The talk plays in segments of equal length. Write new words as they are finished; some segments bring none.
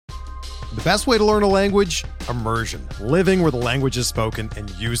The best way to learn a language? Immersion. Living where the language is spoken and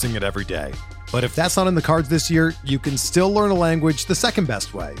using it every day. But if that's not in the cards this year, you can still learn a language the second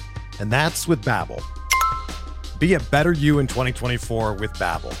best way, and that's with Babbel. Be a better you in 2024 with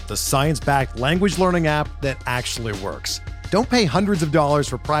Babbel, the science-backed language learning app that actually works. Don't pay hundreds of dollars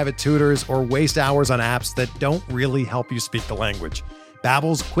for private tutors or waste hours on apps that don't really help you speak the language.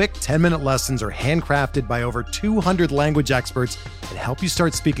 Babbel's quick 10-minute lessons are handcrafted by over 200 language experts and help you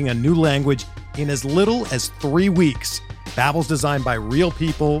start speaking a new language in as little as 3 weeks. Babbel's designed by real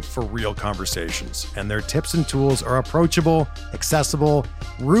people for real conversations, and their tips and tools are approachable, accessible,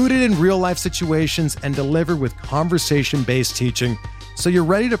 rooted in real-life situations, and delivered with conversation-based teaching, so you're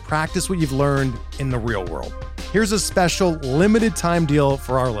ready to practice what you've learned in the real world. Here's a special limited-time deal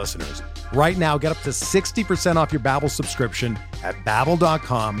for our listeners. Right now, get up to 60% off your Babbel subscription at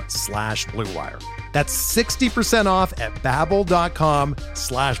babbel.com/Blue Wire. That's 60% off at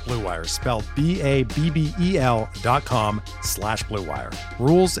babbel.com/Blue Wire, spelled BABBEL.com/Blue Wire.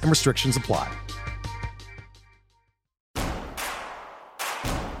 Rules and restrictions apply.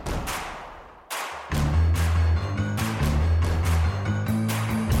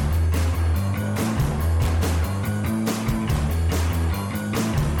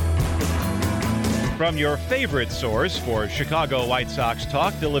 From your favorite source for Chicago White Sox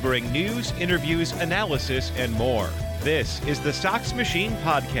talk, delivering news, interviews, analysis, and more. This is the Sox Machine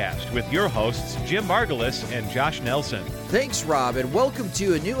Podcast with your hosts, Jim Margulis and Josh Nelson. Thanks, Rob, and welcome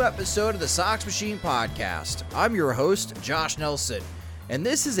to a new episode of the Sox Machine Podcast. I'm your host, Josh Nelson, and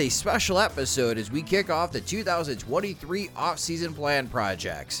this is a special episode as we kick off the 2023 offseason plan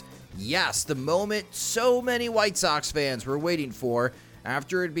projects. Yes, the moment so many White Sox fans were waiting for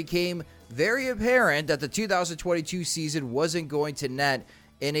after it became very apparent that the 2022 season wasn't going to net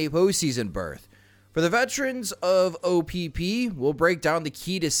in a postseason berth. For the veterans of OPP, we'll break down the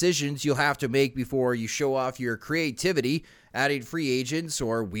key decisions you'll have to make before you show off your creativity, adding free agents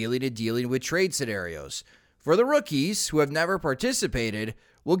or wheeling and dealing with trade scenarios. For the rookies who have never participated,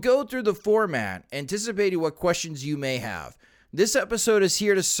 we'll go through the format, anticipating what questions you may have. This episode is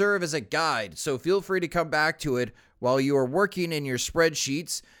here to serve as a guide, so feel free to come back to it while you are working in your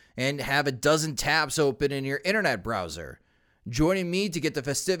spreadsheets and have a dozen tabs open in your internet browser. Joining me to get the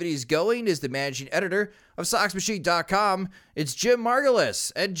festivities going is the managing editor of SoxMachine.com. It's Jim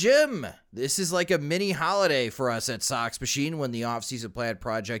Margulis. And Jim, this is like a mini holiday for us at Sox Machine when the offseason plan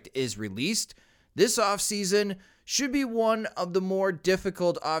project is released. This offseason should be one of the more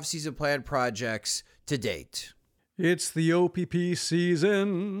difficult offseason plan projects to date. It's the OPP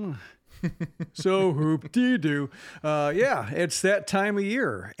season. So hoop-dee-doo. Yeah, it's that time of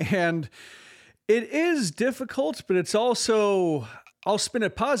year. And it is difficult, but it's also, I'll spin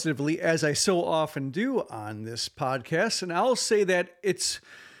it positively, as I so often do on this podcast. And I'll say that it's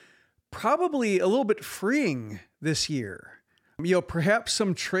probably a little bit freeing this year. You know, perhaps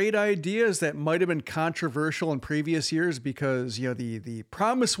some trade ideas that might have been controversial in previous years because, you know, the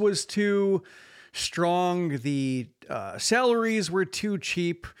promise was too strong, the salaries were too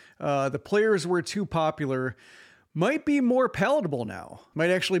cheap, the players were too popular, might be more palatable now, might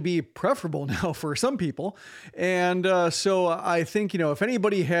actually be preferable now for some people. And so I think, you know, if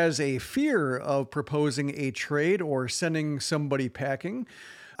anybody has a fear of proposing a trade or sending somebody packing,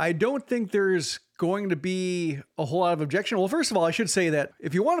 I don't think there's going to be a whole lot of objection. Well, first of all, I should say that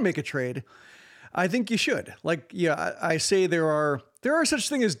if you want to make a trade, I think you should. Like, yeah, I say there are such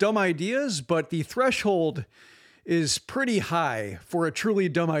thing as dumb ideas, but the threshold is pretty high for a truly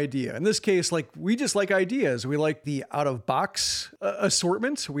dumb idea. In this case, like, we just like ideas. We like the out-of-box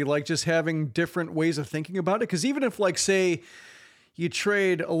assortment. We like just having different ways of thinking about it. Because even if, like, say, you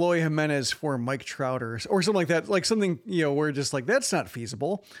trade Eloy Jimenez for Mike Trout or something like that, like something, you know, where just like, that's not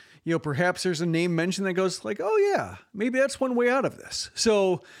feasible. You know, perhaps there's a name mentioned that goes like, oh yeah, maybe that's one way out of this.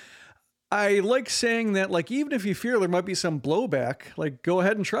 So I like saying that, like, even if you fear there might be some blowback, like, go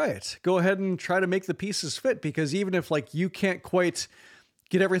ahead and try it. Go ahead and try to make the pieces fit, because even if, like, you can't quite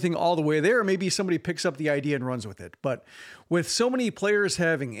get everything all the way there, maybe somebody picks up the idea and runs with it. But with so many players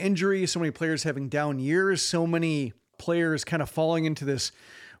having injuries, so many players having down years, so many players kind of falling into this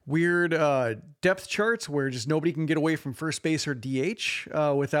weird depth charts where just nobody can get away from first base or DH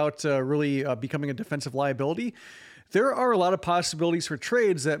without really becoming a defensive liability, there are a lot of possibilities for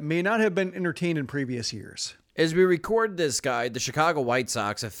trades that may not have been entertained in previous years. As we record this guide, the Chicago White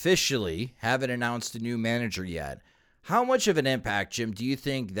Sox officially haven't announced a new manager yet. How much of an impact, Jim, do you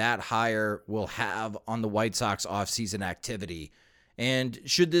think that hire will have on the White Sox offseason activity? And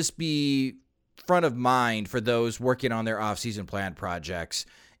should this be front of mind for those working on their offseason plan projects,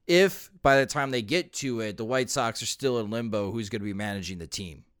 if by the time they get to it, the White Sox are still in limbo, who's going to be managing the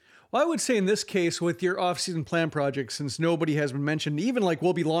team? Well, I would say in this case with your off-season plan project, since nobody has been mentioned, even like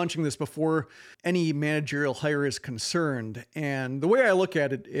we'll be launching this before any managerial hire is concerned. And the way I look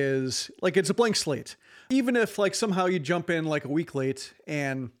at it is like it's a blank slate. Even if like somehow you jump in like a week late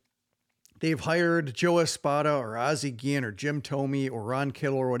and they've hired Joe Espada or Ozzie Guillen or Jim Thome or Ron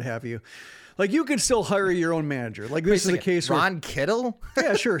Kittle or what have you, like you could still hire your own manager. Like this is the case. Ron Kittle?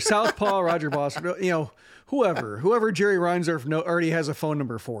 Yeah, sure. Southpaw, Roger Boston, whoever Jerry Reinsdorf already has a phone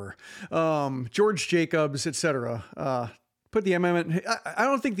number for, George Jacobs, etc. Put the M&M. I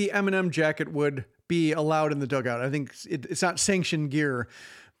don't think the M&M jacket would be allowed in the dugout. I think it's not sanctioned gear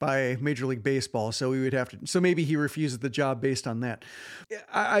by Major League Baseball, so we would have to. So maybe he refuses the job based on that.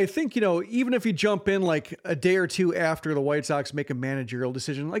 I think even if you jump in like a day or two after the White Sox make a managerial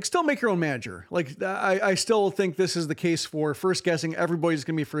decision, like still make your own manager. Like I still think this is the case for first guessing. Everybody's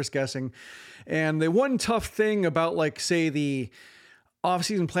going to be first guessing, and the one tough thing about like say the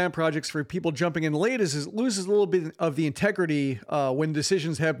off-season plan projects for people jumping in late is it loses a little bit of the integrity when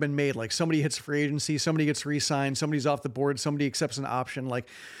decisions have been made. Like somebody hits free agency, somebody gets re-signed, somebody's off the board, somebody accepts an option. Like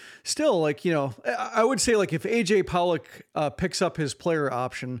still, like, I would say like if AJ Pollock picks up his player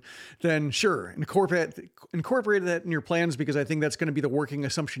option, then sure, incorporate that in your plans, because I think that's going to be the working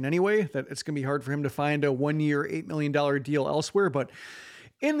assumption anyway, that it's going to be hard for him to find a 1-year, $8 million deal elsewhere. But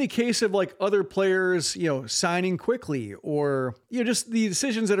in the case of like other players, signing quickly or, just the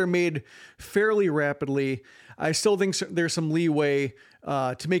decisions that are made fairly rapidly, I still think there's some leeway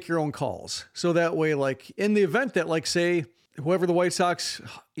to make your own calls. So that way, like in the event that like, say, whoever the White Sox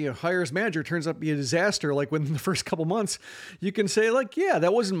hires manager turns out to be a disaster, like within the first couple months, you can say like, yeah,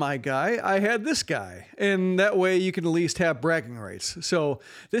 that wasn't my guy. I had this guy. And that way you can at least have bragging rights. So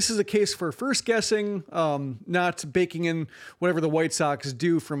this is a case for first guessing, not baking in whatever the White Sox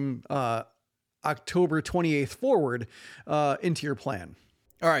do from October 28th forward into your plan.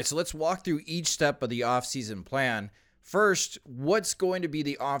 All right, so let's walk through each step of the offseason plan. First, what's going to be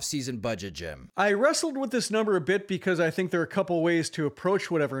the off-season budget, Jim? I wrestled with this number a bit because I think there are a couple ways to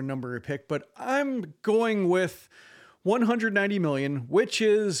approach whatever number you pick, but I'm going with $190 million, which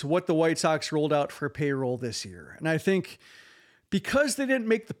is what the White Sox rolled out for payroll this year. And I think because they didn't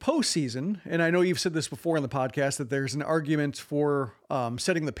make the postseason, and I know you've said this before in the podcast, that there's an argument for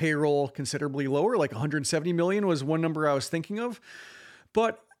setting the payroll considerably lower, like $170 million was one number I was thinking of.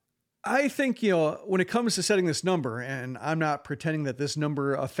 But I think, when it comes to setting this number, and I'm not pretending that this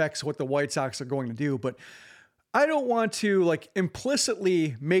number affects what the White Sox are going to do, but I don't want to like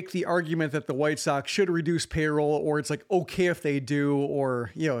implicitly make the argument that the White Sox should reduce payroll, or it's like okay if they do,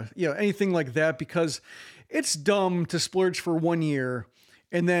 or, anything like that, because it's dumb to splurge for 1 year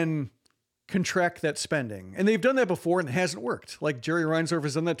and then contract that spending. And they've done that before and it hasn't worked. Like Jerry Reinsdorf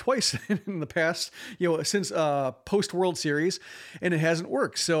has done that twice in the past, since post World Series, and it hasn't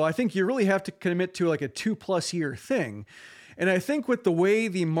worked. So I think you really have to commit to like a 2+ year thing. And I think with the way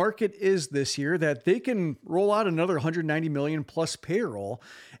the market is this year, that they can roll out another $190 million plus payroll.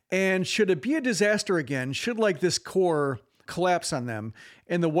 And should it be a disaster again, should like this core collapse on them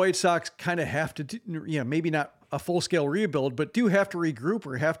and the White Sox kind of have to, maybe not a full-scale rebuild, but do have to regroup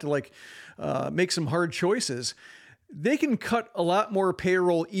or have to like make some hard choices, they can cut a lot more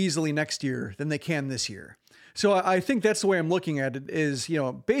payroll easily next year than they can this year. So I think that's the way I'm looking at it is,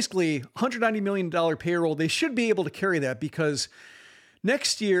 basically $190 million payroll, they should be able to carry that, because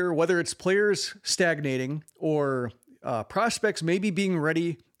next year, whether it's players stagnating or prospects maybe being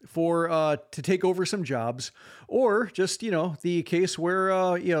ready for to take over some jobs, or just, the case where,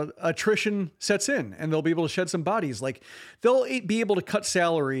 attrition sets in and they'll be able to shed some bodies. Like they'll be able to cut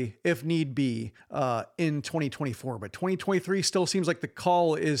salary if need be in 2024. But 2023 still seems like the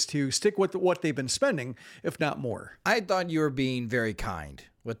call is to stick with what they've been spending, if not more. I thought you were being very kind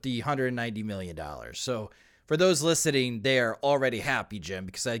with the $190 million. So for those listening, they are already happy, Jim,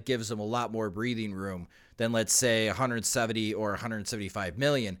 because that gives them a lot more breathing room than, let's say, 170 or 175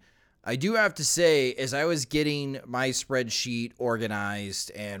 million. I do have to say, as I was getting my spreadsheet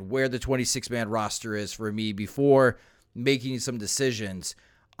organized and where the 26-man roster is for me before making some decisions,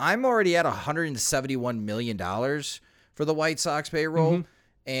 I'm already at $171 million for the White Sox payroll.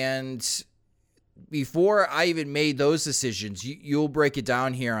 Mm-hmm. And before I even made those decisions, you'll break it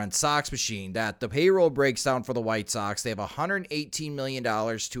down here on Sox Machine that the payroll breaks down for the White Sox. They have $118 million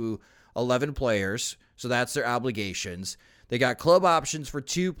to 11 players, so that's their obligations. They got club options for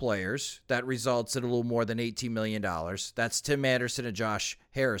 2 players. That results in a little more than $18 million. That's Tim Anderson and Josh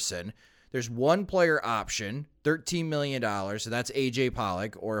Harrison. There's 1 player option, $13 million, and that's AJ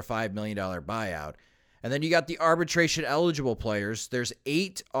Pollock, or a $5 million buyout. And then you got the arbitration eligible players. There's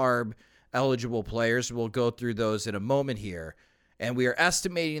 8 ARB eligible players. We'll go through those in a moment here. And we are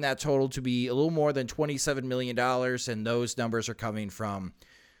estimating that total to be a little more than $27 million. And those numbers are coming from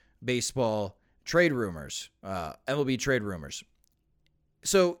baseball trade rumors, MLB trade rumors.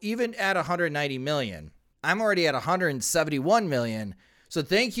 So even at $190 million, I'm already at $171 million. So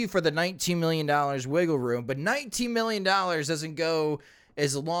thank you for the $19 million wiggle room. But $19 million doesn't go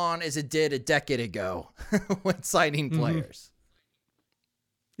as long as it did a decade ago when signing players.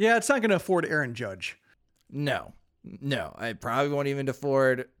 Yeah, it's not going to afford Aaron Judge. No, I probably won't even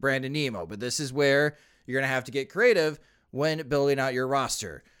afford Brandon Nimmo, but this is where you're going to have to get creative when building out your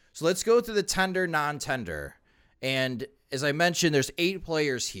roster. So let's go through the tender, non-tender. And as I mentioned, there's 8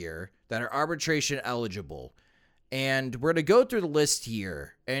 players here that are arbitration eligible. And we're going to go through the list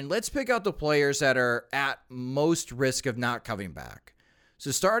here, and let's pick out the players that are at most risk of not coming back.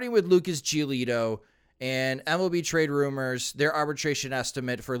 So starting with Lucas Giolito, and MLB trade rumors, their arbitration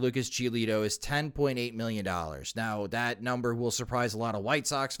estimate for Lucas Giolito is $10.8 million. Now, that number will surprise a lot of White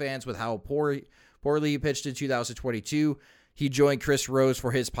Sox fans with how poorly he pitched in 2022. He joined Chris Rose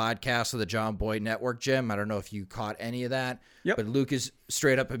for his podcast of the John Boyd Network, Jim. I don't know if you caught any of that, but Lucas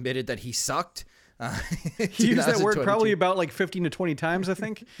straight up admitted that he sucked. He used that word probably about like 15 to 20 times, I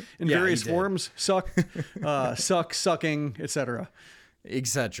think, in various forms. Suck, sucking, etc.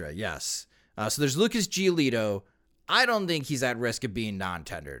 Etc., yes. So there's Lucas Giolito. I don't think he's at risk of being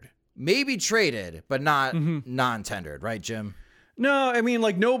non-tendered. Maybe traded, but not non-tendered, right, Jim? No, I mean,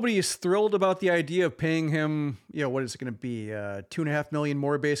 like, nobody is thrilled about the idea of paying him, what is it going to be? $2.5 million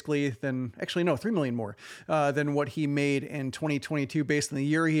more, basically, than, actually, no, $3 million more than what he made in 2022 based on the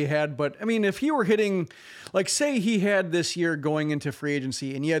year he had. But, I mean, if he were hitting, like, say he had this year going into free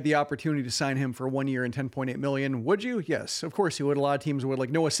agency and you had the opportunity to sign him for 1 year and $10.8 million, would you? Yes, of course you would. A lot of teams would.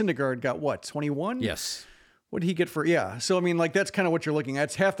 Like, Noah Syndergaard got what, 21? Yes. What did he get for? Yeah. So, I mean, like, that's kind of what you're looking at.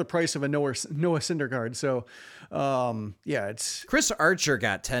 It's half the price of a Noah Syndergaard. So, it's Chris Archer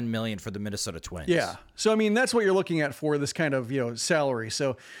got $10 million for the Minnesota Twins. Yeah. So, I mean, that's what you're looking at for this kind of, salary.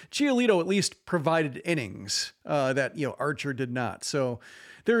 So Giolito at least provided innings, that, Archer did not. So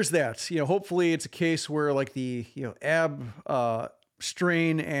there's that, hopefully it's a case where like the, ab,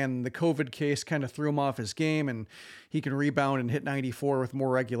 strain and the COVID case kind of threw him off his game and he can rebound and hit 94 with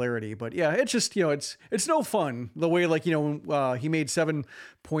more regularity. But yeah, it's just, it's no fun the way, like, he made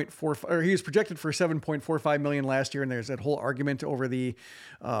 7.4, or he was projected for 7.45 million last year. And there's that whole argument over the,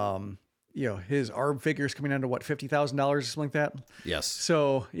 his ARB figures coming down to what, $50,000 or something like that. Yes.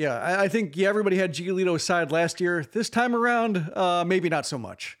 So yeah, I think, everybody had Giolito's side last year. This time around, maybe not so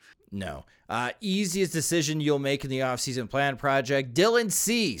much. No. Easiest decision you'll make in the offseason plan project. Dylan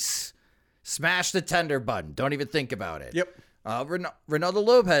Cease. Smash the tender button. Don't even think about it. Yep. Ronaldo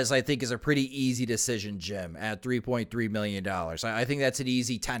Lopez, I think, is a pretty easy decision, Jim, at $3.3 million. I think that's an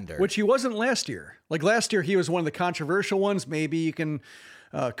easy tender. Which he wasn't last year. Like last year, he was one of the controversial ones. Maybe you can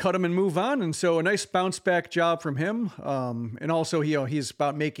cut him and move on. And so a nice bounce back job from him. And also, he's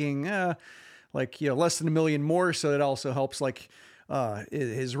about making less than $1 million more. So that also helps, like,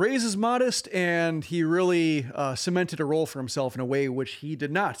 his raise is modest, and he really cemented a role for himself in a way which he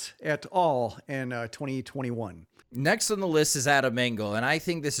did not at all in 2021. Next on the list is Adam Engel, and I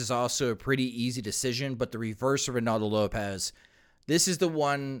think this is also a pretty easy decision, but the reverse of Ronaldo Lopez. This is the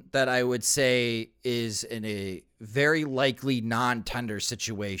one that I would say is in a very likely non-tender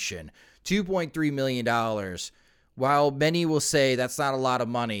situation. $2.3 million. While many will say that's not a lot of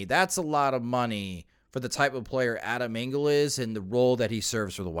money, that's a lot of money for the type of player Adam Engel is and the role that he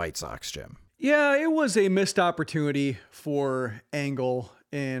serves for the White Sox, Jim. Yeah, it was a missed opportunity for Engel,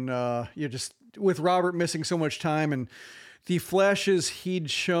 and just with Robert missing so much time and the flashes he'd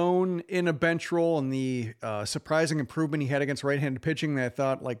shown in a bench role and the surprising improvement he had against right-handed pitching, that I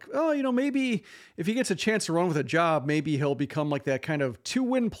thought, like, maybe if he gets a chance to run with a job, maybe he'll become like that kind of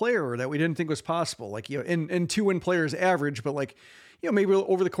 2-win player that we didn't think was possible. Like, in 2-win players average, but like, maybe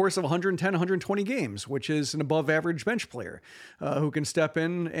over the course of 110, 120 games, which is an above average bench player who can step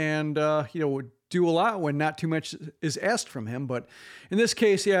in and, do a lot when not too much is asked from him. But in this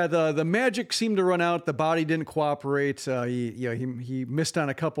case, the magic seemed to run out. The body didn't cooperate. He missed on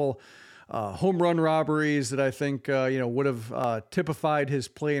a couple home run robberies that I think, would have typified his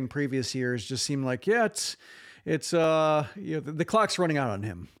play in previous years. Just seemed like, it's the clock's running out on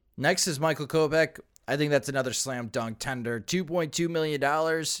him. Next is Michael Kopech. I think that's another slam dunk tender. $2.2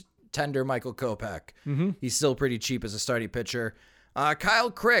 million, tender Michael Kopech. Mm-hmm. He's still pretty cheap as a starting pitcher. Kyle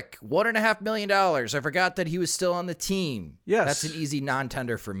Crick, $1.5 million. I forgot that he was still on the team. Yes. That's an easy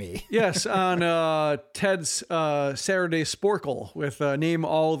non-tender for me. Yes, on Ted's Saturday Sporkle with name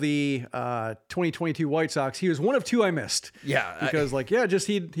all the 2022 White Sox. He was one of two I missed. Yeah. Because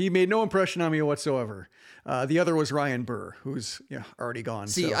he made no impression on me whatsoever. The other was Ryan Burr, who's already gone.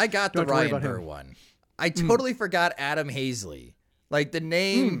 See, so I got the Ryan Burr one. I totally forgot Adam Hazley. Like, the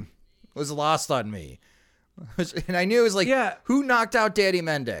name was lost on me. And I knew it was like, who knocked out Danny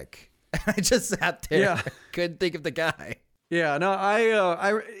Mendick? I just sat there. Yeah. Couldn't think of the guy. Yeah,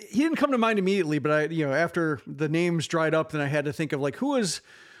 no, he didn't come to mind immediately, but after the names dried up, then I had to think of like who was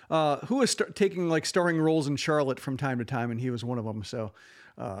taking like starring roles in Charlotte from time to time, and he was one of them. So,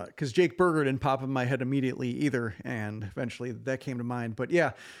 because Jake Berger didn't pop in my head immediately either, and eventually that came to mind. But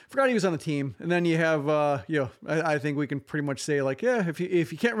yeah, forgot he was on the team. And then you have, I think we can pretty much say like, if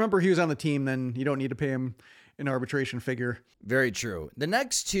you can't remember he was on the team, then you don't need to pay him an arbitration figure. Very true. The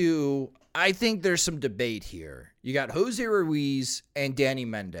next two, I think there's some debate here. You got Jose Ruiz and Danny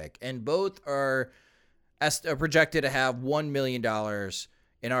Mendick, and both are projected to have $1 million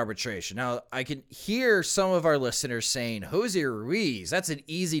in arbitration. Now, I can hear some of our listeners saying, Jose Ruiz, that's an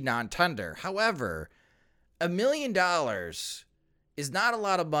easy non-tender. However, $1 million is not a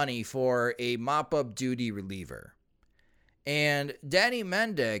lot of money for a mop-up duty reliever. And Danny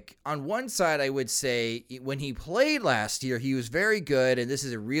Mendick, on one side, I would say when he played last year, he was very good, and this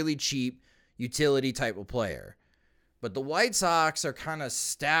is a really cheap utility type of player. But the White Sox are kind of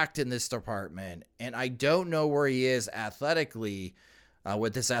stacked in this department, and I don't know where he is athletically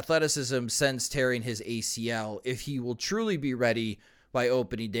with this athleticism since tearing his ACL, if he will truly be ready by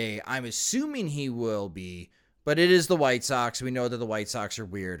opening day. I'm assuming he will be, but it is the White Sox. We know that the White Sox are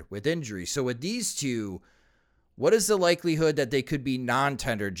weird with injuries. So with these two, what is the likelihood that they could be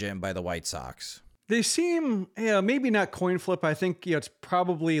non-tendered, Jim, by the White Sox? They seem, maybe not coin flip. I think it's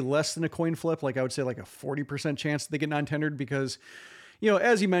probably less than a coin flip. Like I would say like a 40% chance that they get non-tendered because,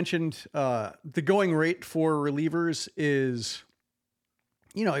 as you mentioned, the going rate for relievers is,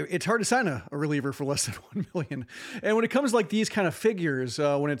 it's hard to sign a reliever for less than 1 million. And when it comes to like these kind of figures,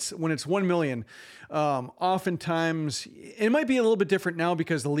 when it's 1 million, oftentimes it might be a little bit different now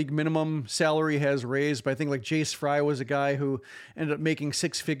because the league minimum salary has raised. But I think like Jace Fry was a guy who ended up making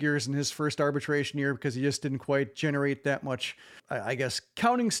 6 figures in his first arbitration year because he just didn't quite generate that much. I guess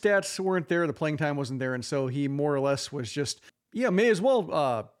counting stats weren't there. The playing time wasn't there. And so he more or less was just, may as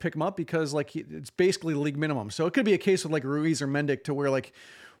well pick him up because like it's basically the league minimum. So it could be a case with like Ruiz or Mendick to where like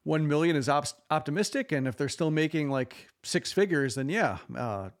 1 million is optimistic. And if they're still making like 6 figures, then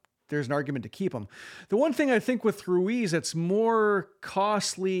there's an argument to keep them. The one thing I think with Ruiz that's more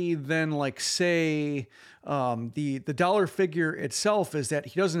costly than like say the dollar figure itself is that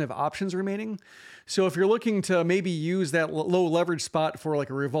he doesn't have options remaining. So if you're looking to maybe use that low leverage spot for like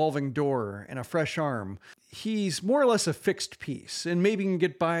a revolving door and a fresh arm, he's more or less a fixed piece, and maybe you can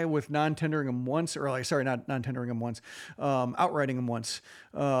get by with non-tendering him once, or like, sorry, not non-tendering him once, outrighting him once.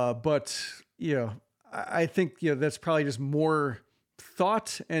 But I think that's probably just more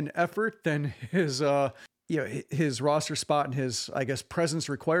thought and effort than his roster spot and his, I guess, presence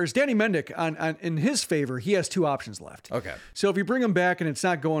requires. Danny Mendick, in his favor, he has 2 options left. Okay. So if you bring him back and it's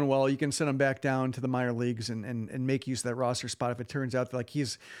not going well, you can send him back down to the minor leagues and make use of that roster spot if it turns out that like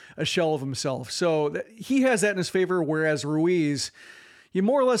he's a shell of himself. So he has that in his favor, whereas Ruiz, you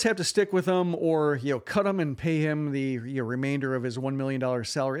more or less have to stick with him or, cut him and pay him the remainder of his $1 million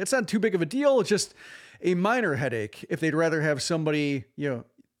salary. It's not too big of a deal. It's just a minor headache if they'd rather have somebody,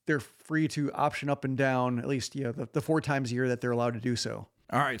 they're free to option up and down at least, the 4 times a year that they're allowed to do so.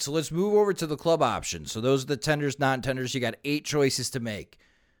 All right, so let's move over to the club options. So those are the tenders, non-tenders. You got 8 choices to make.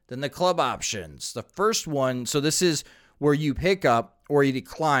 Then the club options. The first one, so this is where you pick up or you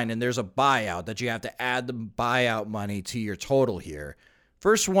decline, and there's a buyout that you have to add the buyout money to your total here.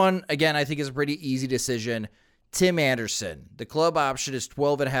 First one, again, I think is a pretty easy decision. Tim Anderson. The club option is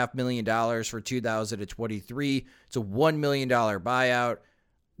 $12.5 million for 2023. It's a $1 million buyout.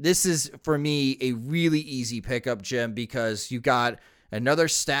 This is, for me, a really easy pickup, Jim, because you got another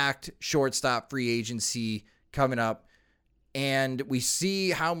stacked shortstop free agency coming up, and we see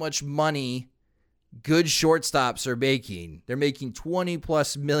how much money good shortstops are making. They're making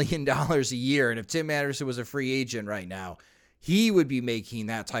 $20+ million a year, and if Tim Anderson was a free agent right now, he would be making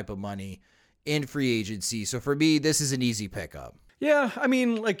that type of money in free agency. So for me, this is an easy pickup. Yeah, I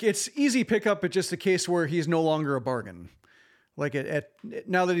mean, like it's easy pickup, but just a case where he's no longer a bargain. Like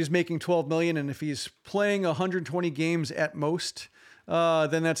now that he's making $12 million, and if he's playing 120 games at most,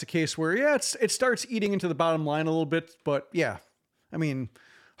 then that's a case where it starts eating into the bottom line a little bit. But yeah, I mean,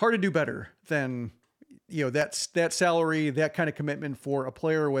 hard to do better than that salary, that kind of commitment for a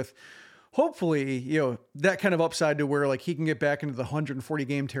player with hopefully that kind of upside to where like he can get back into the 140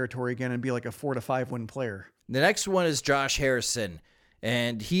 game territory again and be like a 4 to 5 win player. The next one is Josh Harrison,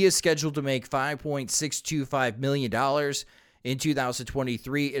 and he is scheduled to make $5.625 million. in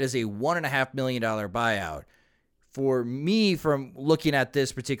 2023. It is a $1.5 million buyout. For me, from looking at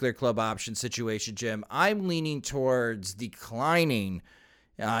this particular club option situation, Jim, I'm leaning towards declining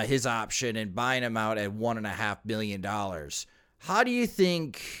his option and buying him out at $1.5 million. How do you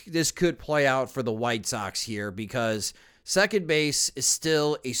think this could play out for the White Sox here? Because second base is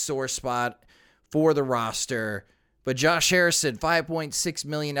still a sore spot for the roster. But Josh Harrison, $5.6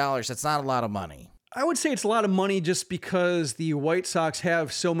 million, that's not a lot of money. I would say it's a lot of money just because the White Sox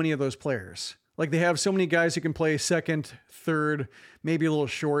have so many of those players. Like, they have so many guys who can play second, third, maybe a little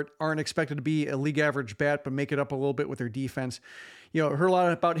short, aren't expected to be a league average bat, but make it up a little bit with their defense. You know, I heard a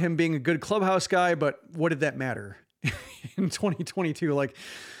lot about him being a good clubhouse guy, but what did that matter in 2022? Like,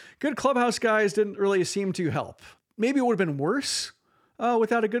 good clubhouse guys didn't really seem to help. Maybe it would have been worse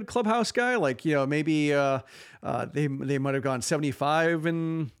without a good clubhouse guy. Like, you know, maybe they might have gone 75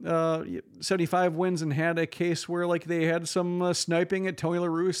 wins and had a case where like they had some sniping at Tony La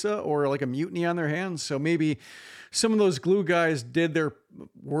Russa or like a mutiny on their hands. So maybe some of those glue guys did their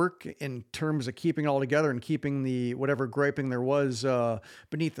work in terms of keeping it all together and keeping the whatever griping there was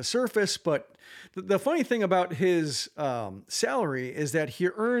beneath the surface. But the funny thing about his salary is that he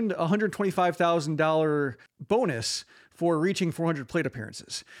earned a $125,000 bonus for reaching 400 plate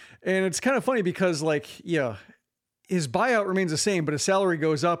appearances. And it's kind of funny because, like, yeah, his buyout remains the same, but his salary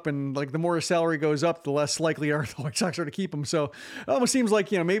goes up, and like the more his salary goes up, the less likely are the White Sox are to keep him. So it almost seems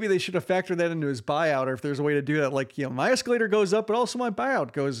like, you know, maybe they should have factored that into his buyout, or if there's a way to do that, like, you know, my escalator goes up, but also my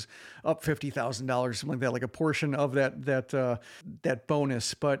buyout goes up $50,000, something like that, like a portion of that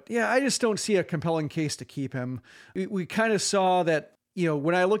bonus. But yeah, I just don't see a compelling case to keep him. We kind of saw that. You know,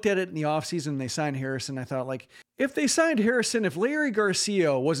 when I looked at it in the offseason, they signed Harrison, I thought, like, if they signed Harrison, if Larry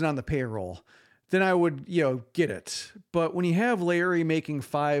Garcia wasn't on the payroll, then I would, you know, get it. But when you have Larry making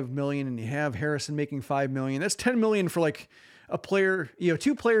 $5 million and you have Harrison making $5 million, that's $10 million for like a player, you know,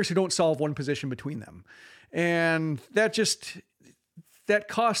 two players who don't solve one position between them. And that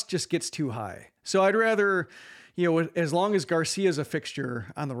cost just gets too high. So I'd rather, you know, as long as Garcia's a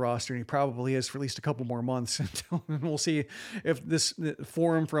fixture on the roster, and he probably is for at least a couple more months, until we'll see if this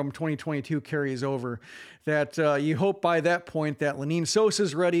form from 2022 carries over, that you hope by that point that Lenin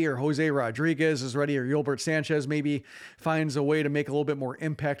Sosa's ready, or Jose Rodriguez is ready, or Gilbert Sanchez maybe finds a way to make a little bit more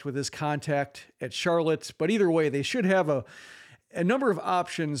impact with his contact at Charlotte. But either way, they should have a number of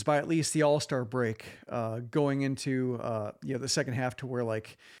options by at least the All-Star break going into you know, the second half, to where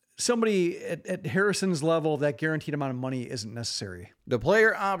like somebody at Harrison's level, that guaranteed amount of money isn't necessary. The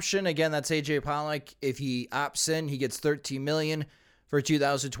player option, again, that's AJ Pollock. If he opts in, he gets $13 million for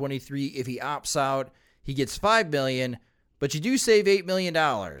 2023. If he opts out, he gets $5 million, but you do save $8 million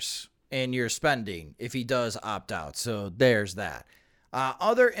in your spending if he does opt out. So there's that.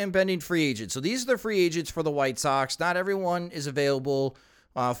 Other impending free agents. So these are the free agents for the White Sox. Not everyone is available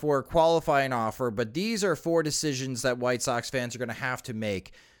for a qualifying offer, but these are 4 decisions that White Sox fans are going to have to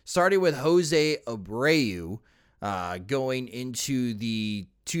make. Starting with Jose Abreu, going into the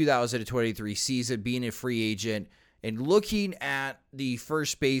 2023 season, being a free agent, and looking at the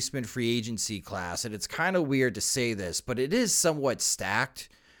first baseman free agency class. And it's kind of weird to say this, but it is somewhat stacked.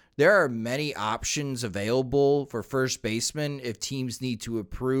 There are many options available for first baseman if teams need to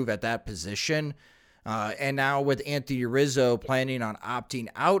improve at that position. And now with Anthony Rizzo planning on opting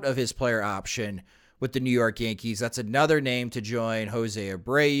out of his player option with the New York Yankees, that's another name to join Jose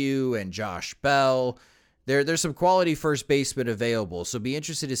Abreu and Josh Bell. There's some quality first basemen available, so be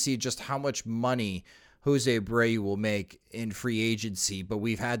interested to see just how much money Jose Abreu will make in free agency. But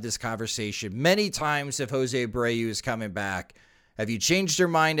we've had this conversation many times if Jose Abreu is coming back. Have you changed your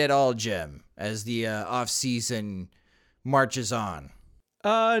mind at all, Jim, as the offseason marches on?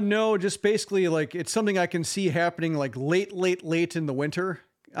 No, just basically like it's something I can see happening like late in the winter.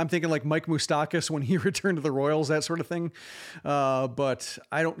 I'm thinking like Mike Moustakas when he returned to the Royals, that sort of thing. But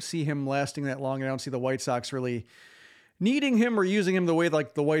I don't see him lasting that long. And I don't see the White Sox really needing him or using him the way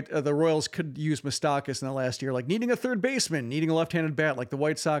like the Royals could use Moustakas in the last year, like needing a third baseman, needing a left-handed bat. Like the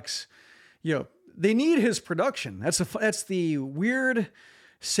White Sox, you know, they need his production. That's the weird,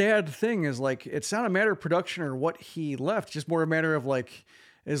 sad thing is like, it's not a matter of production or what he left. It's just more a matter of like,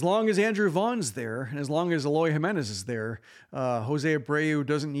 as long as Andrew Vaughn's there and as long as Eloy Jimenez is there, Jose Abreu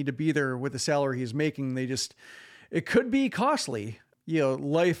doesn't need to be there with the salary he's making. It could be costly, you know,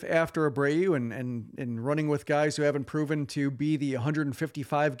 life after Abreu and running with guys who haven't proven to be the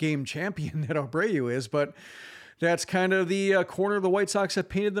 155 game champion that Abreu is. But that's kind of the corner the White Sox have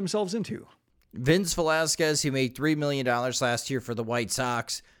painted themselves into. Vince Velasquez, he made $3 million last year for the White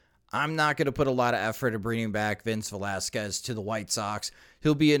Sox. I'm not going to put a lot of effort in bringing back Vince Velasquez to the White Sox.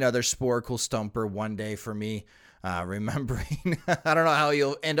 He'll be another Sporkle stumper one day for me. Remembering, I don't know how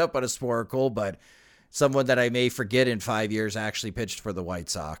you'll end up on a Sporkle, but someone that I may forget in 5 years actually pitched for the White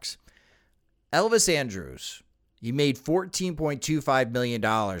Sox. Elvis Andrus, he made $14.25 million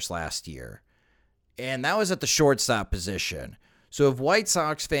last year, and that was at the shortstop position. So if White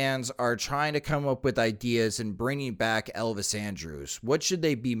Sox fans are trying to come up with ideas and bringing back Elvis Andrus, what should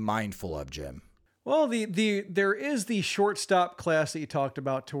they be mindful of, Jim? Well, there is the shortstop class that you talked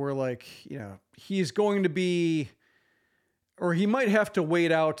about to where, like, you know, he's going to be, or he might have to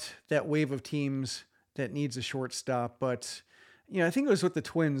wait out that wave of teams that needs a shortstop. But, you know, I think it was with the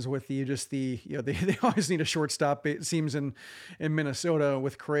Twins with they always need a shortstop. It seems in Minnesota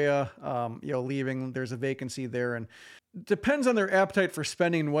with Correa, leaving, there's a vacancy there, and depends on their appetite for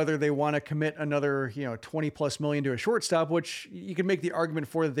spending, whether they want to commit another, 20 plus million to a shortstop, which you can make the argument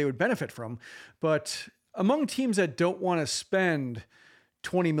for that they would benefit from. But among teams that don't want to spend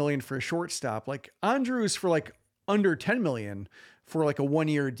 20 million for a shortstop, like Andrus for like under 10 million for like a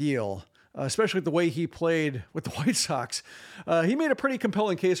 1-year deal, especially the way he played with the White Sox, he made a pretty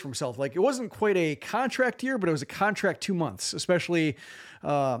compelling case for himself. Like, it wasn't quite a contract year, but it was a contract 2 months, especially,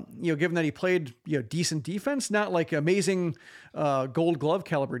 given that he played, decent defense, not like amazing Gold Glove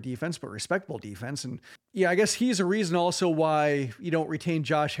caliber defense, but respectable defense. And yeah, I guess he's a reason also why you don't retain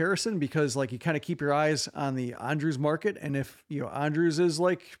Josh Harrison, because like you kind of keep your eyes on the Andrus market. And if, Andrus is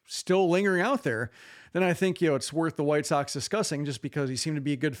like still lingering out there, then I think, it's worth the White Sox discussing, just because he seemed to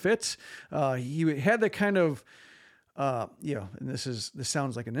be a good fit. He had that kind of, and this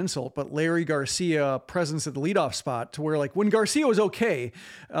sounds like an insult, but Larry Garcia presence at the leadoff spot, to where like when Garcia was okay,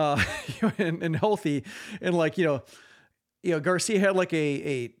 and healthy, and like, Garcia had like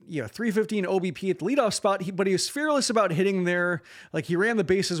a 315 OBP at the leadoff spot, but he was fearless about hitting there. Like, he ran the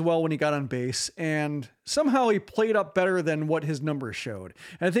bases well when he got on base, and somehow he played up better than what his numbers showed.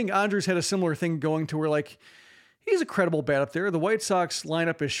 And I think Andrus had a similar thing going, to where like, he's a credible bat up there. The White Sox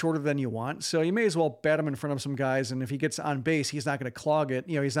lineup is shorter than you want, so you may as well bat him in front of some guys. And if he gets on base, he's not going to clog it.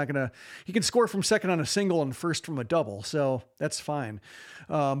 He can score from second on a single and first from a double. So that's fine.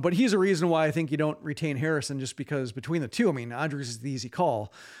 But he's a reason why I think you don't retain Harrison, just because between the two, I mean, Andrus is the easy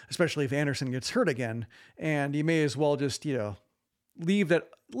call, especially if Anderson gets hurt again. And you may as well just, leave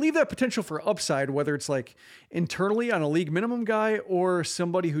that potential for upside, whether it's like internally on a league minimum guy or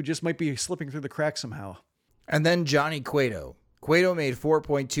somebody who just might be slipping through the cracks somehow. And then Johnny Cueto. Cueto made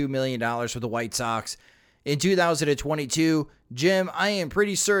 $4.2 million for the White Sox in 2022. Jim, I am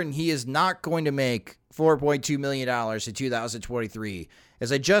pretty certain he is not going to make $4.2 million in 2023.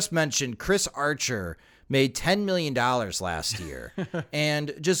 As I just mentioned, Chris Archer made $10 million last year.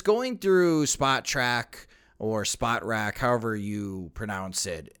 And just going through Spot Track or Spot Rack, however you pronounce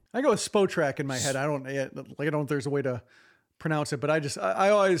it. I go with Spotrack in my head. I don't know if there's a way to pronounce it, but I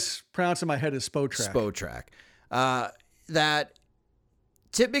always pronounce in my head as Spotrack. That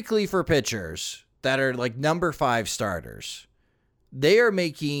typically for pitchers that are like number 5 starters, they are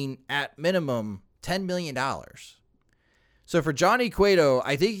making at minimum $10 million. So for Johnny Cueto,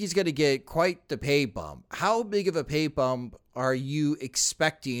 I think he's going to get quite the pay bump. How big of a pay bump are you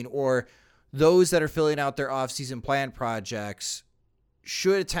expecting, or those that are filling out their offseason plan projects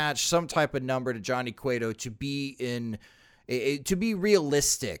should attach some type of number to Johnny Cueto to be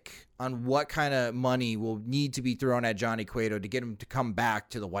realistic on what kind of money will need to be thrown at Johnny Cueto to get him to come back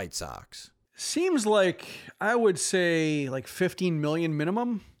to the White Sox? Seems like, I would say like 15 million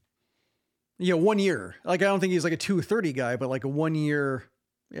minimum. 1 year. Like, I don't think he's like a 230 guy, but like a 1 year.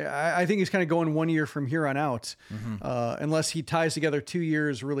 Yeah, I think he's kind of going 1 year from here on out, unless he ties together 2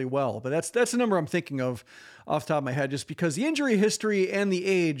 years really well. But that's the number I'm thinking of off the top of my head, just because the injury history and the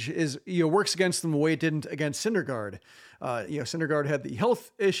age is, works against them the way it didn't against Syndergaard. Syndergaard had the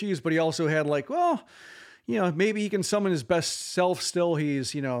health issues, but he also had maybe he can summon his best self still.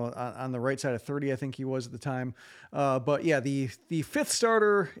 He's, on the right side of 30, I think he was at the time. But yeah, the 5th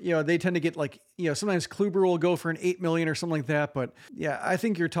starter, they tend to get sometimes Kluber will go for an 8 million or something like that. But yeah, I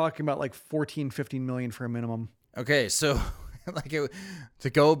think you're talking about like 14, 15 million for a minimum. Okay. So to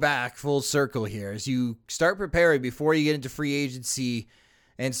go back full circle here, as you start preparing before you get into free agency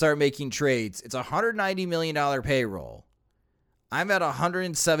and start making trades, it's $190 million payroll. I'm at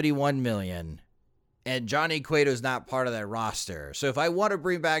 $171 million. And Johnny Cueto is not part of that roster. So if I want to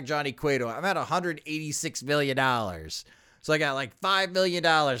bring back Johnny Cueto, I'm at $186 million. So I got like $5 million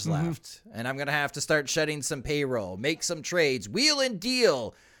left. And I'm going to have to start shedding some payroll, make some trades, wheel and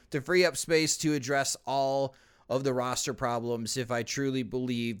deal to free up space to address all of the roster problems if I truly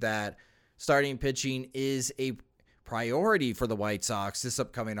believe that starting pitching is a priority for the White Sox this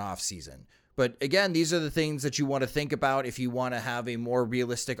upcoming offseason. But again, these are the things that you want to think about if you want to have a more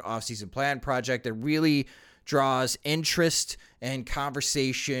realistic offseason plan project that really draws interest and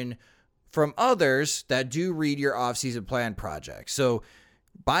conversation from others that do read your offseason plan project. So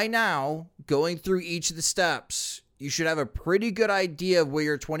by now, going through each of the steps, you should have a pretty good idea of where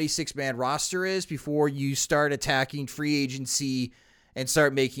your 26-man roster is before you start attacking free agency and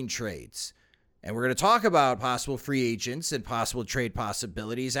start making trades. And we're going to talk about possible free agents and possible trade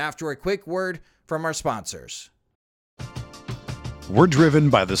possibilities after a quick word from our sponsors. We're driven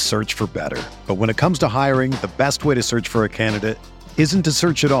by the search for better. But when it comes to hiring, the best way to search for a candidate isn't to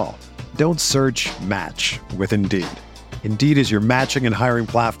search at all. Don't search, match with Indeed. Indeed is your matching and hiring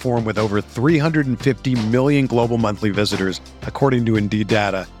platform with over 350 million global monthly visitors, according to Indeed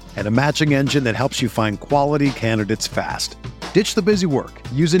data, and a matching engine that helps you find quality candidates fast. Ditch the busy work.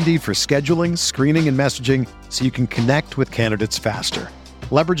 Use Indeed for scheduling, screening, and messaging so you can connect with candidates faster.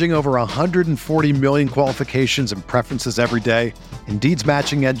 Leveraging over 140 million qualifications and preferences every day, Indeed's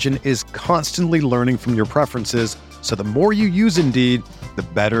matching engine is constantly learning from your preferences, so the more you use Indeed, the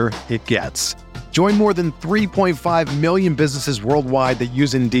better it gets. Join more than 3.5 million businesses worldwide that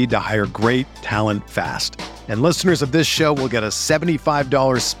use Indeed to hire great talent fast. And listeners of this show will get a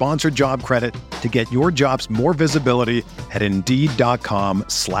 $75 sponsored job credit to get your jobs more visibility at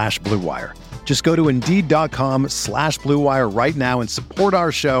Indeed.com/Blue Wire. Just go to Indeed.com/Blue Wire right now and support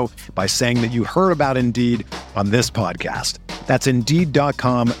our show by saying that you heard about Indeed on this podcast. That's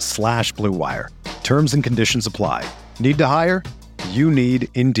Indeed.com/Blue Wire. Terms and conditions apply. Need to hire? You need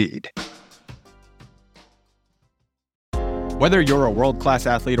Indeed. Whether you're a world-class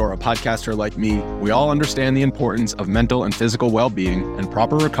athlete or a podcaster like me, we all understand the importance of mental and physical well-being and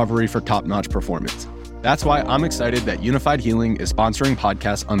proper recovery for top-notch performance. That's why I'm excited that Unified Healing is sponsoring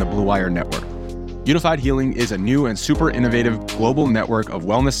podcasts on the Blue Wire Network. Unified Healing is a new and super innovative global network of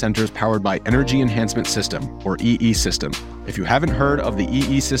wellness centers powered by Energy Enhancement System, or EE System. If you haven't heard of the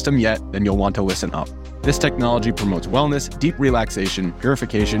EE System yet, then you'll want to listen up. This technology promotes wellness, deep relaxation,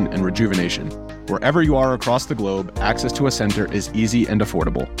 purification, and rejuvenation. Wherever you are across the globe, access to a center is easy and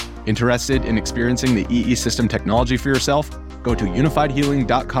affordable. Interested in experiencing the EE System technology for yourself? Go to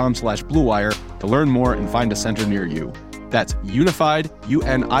unifiedhealing.com/Blue Wire to learn more and find a center near you. That's unified,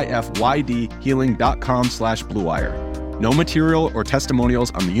 UNIFYD, healing.com/Blue Wire. No material or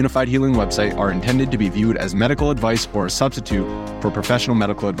testimonials on the Unified Healing website are intended to be viewed as medical advice or a substitute for professional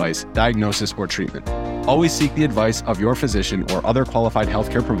medical advice, diagnosis, or treatment. Always seek the advice of your physician or other qualified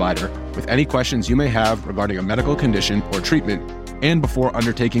healthcare provider with any questions you may have regarding a medical condition or treatment and before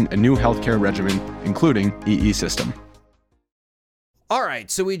undertaking a new healthcare regimen, including EE System. All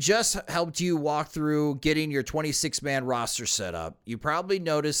right, so we just helped you walk through getting your 26-man roster set up. You probably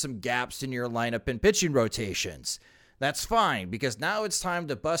noticed some gaps in your lineup and pitching rotations. That's fine, because now it's time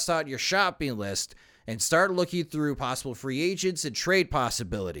to bust out your shopping list and start looking through possible free agents and trade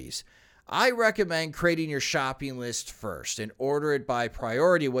possibilities. I recommend creating your shopping list first and order it by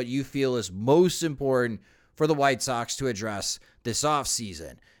priority, what you feel is most important for the White Sox to address this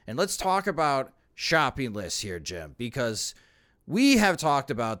offseason. And let's talk about shopping lists here, Jim, because we have talked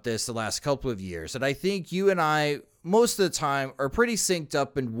about this the last couple of years, and I think you and I, most of the time, are pretty synced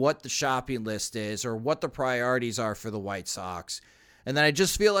up in what the shopping list is or what the priorities are for the White Sox. And then I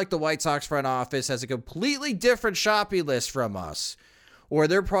just feel like the White Sox front office has a completely different shopping list from us, or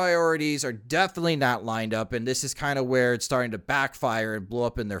their priorities are definitely not lined up, and this is kind of where it's starting to backfire and blow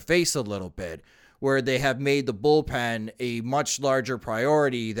up in their face a little bit, where they have made the bullpen a much larger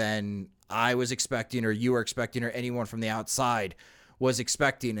priority than I was expecting, or you were expecting, or anyone from the outside was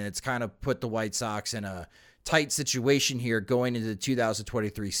expecting, and it's kind of put the White Sox in a tight situation here going into the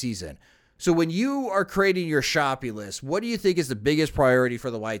 2023 season. So when you are creating your shopping list, what do you think is the biggest priority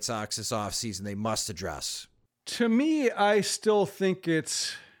for the White Sox this offseason they must address? To me, I still think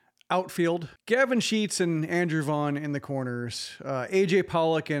it's outfield. Gavin Sheets and Andrew Vaughn in the corners. AJ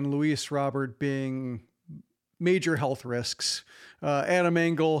Pollock and Luis Robert being major health risks. Adam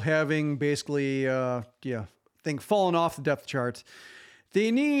Engel having basically, fallen off the depth chart. They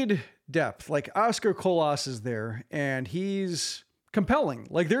need depth. Like Oscar Colas is there, and he's compelling.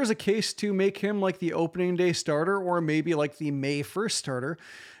 Like there's a case to make him like the opening day starter, or maybe like the May 1st starter.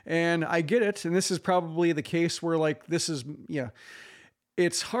 And I get it. And this is probably the case where like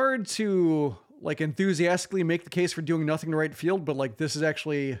it's hard to like enthusiastically make the case for doing nothing to right field, but like this is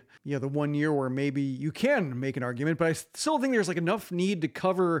actually the 1 year where maybe you can make an argument, but I still think there's like enough need to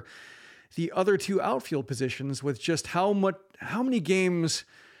cover the other two outfield positions with just how many games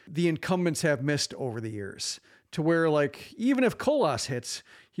the incumbents have missed over the years, to where like even if Colas hits,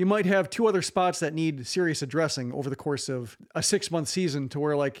 you might have two other spots that need serious addressing over the course of a 6-month season to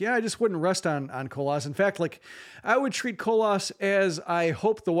where like, yeah, I just wouldn't rest on Colas. In fact, like I would treat Colas as I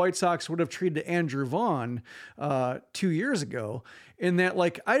hope the White Sox would have treated Andrew Vaughn 2 years ago, in that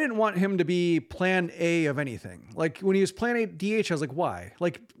like, I didn't want him to be plan A of anything. Like when he was plan A DH, I was like, why?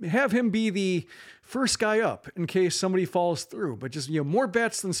 Like have him be the first guy up in case somebody falls through, but just, more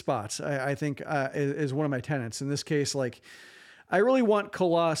bats than spots, I think is one of my tenets. In this case, like, I really want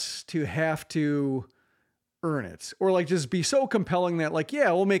Colas to have to earn it, or like just be so compelling that like, yeah,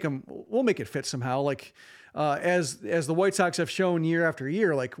 we'll make it fit somehow. Like, as the White Sox have shown year after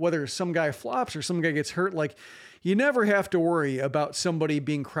year, like whether some guy flops or some guy gets hurt, like you never have to worry about somebody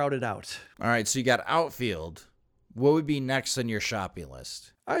being crowded out. All right. So you got outfield. What would be next on your shopping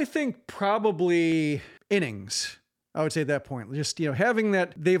list? I think probably innings. I would say at that point, just, having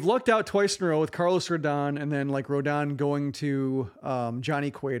that they've lucked out twice in a row with Carlos Rodon and then like Rodon going to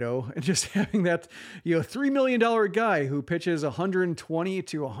Johnny Cueto, and just having that, $3 million guy who pitches 120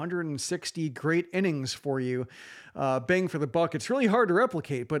 to 160 great innings for you, bang for the buck. It's really hard to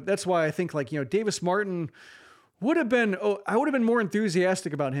replicate, but that's why I think like, Davis Martin I would have been more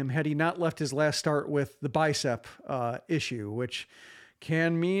enthusiastic about him had he not left his last start with the bicep issue, which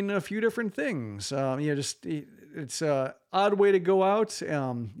can mean a few different things. It's a odd way to go out.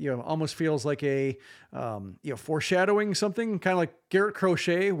 Almost feels like a, foreshadowing something, kind of like Garrett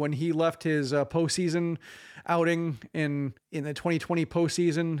Crochet when he left his postseason outing in the 2020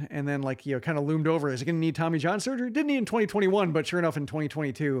 postseason, and then like, kind of loomed over. Is he going to need Tommy John surgery? Didn't need in 2021, but sure enough, in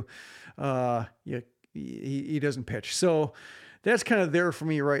 2022, he doesn't pitch. So that's kind of there for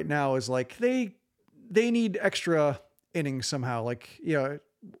me right now, is like, they need extra innings somehow. Like,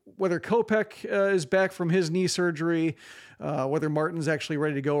 whether Kopech is back from his knee surgery, whether Martin's actually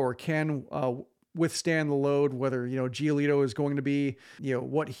ready to go or can withstand the load, whether, Giolito is going to be,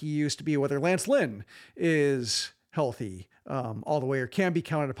 what he used to be, whether Lance Lynn is healthy all the way or can be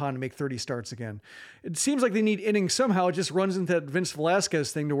counted upon to make 30 starts again. It seems like they need innings somehow. It just runs into that Vince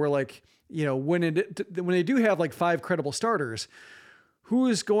Velasquez thing to where like, when they do have like 5 credible starters, who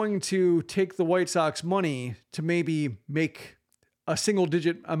is going to take the White Sox money to maybe make a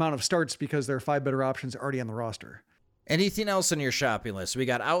single-digit amount of starts because there are 5 better options already on the roster? Anything else on your shopping list? We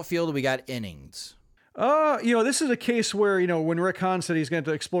got outfield, we got innings. This is a case where, when Rick Hahn said he's going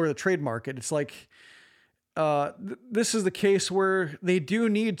to explore the trade market, it's like, this is the case where they do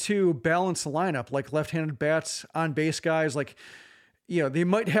need to balance the lineup, like left-handed bats, on-base guys, like, they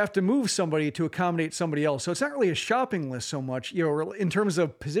might have to move somebody to accommodate somebody else. So it's not really a shopping list so much, in terms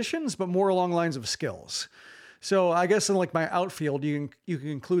of positions, but more along lines of skills. So I guess in like my outfield, you can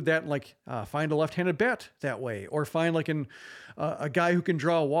include that, like find a left-handed bat that way, or find like a guy who can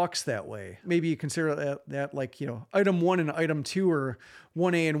draw walks that way. Maybe you consider that like, item 1 and item 2 or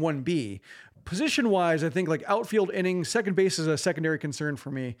 1A and 1B. Position-wise, I think like outfield innings, second base is a secondary concern for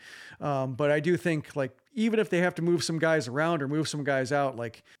me. But I do think like even if they have to move some guys around or move some guys out,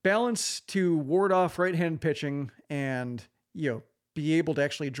 like balance to ward off right-hand pitching and, be able to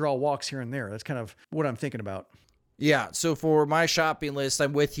actually draw walks here and there. That's kind of what I'm thinking about. Yeah, so for my shopping list,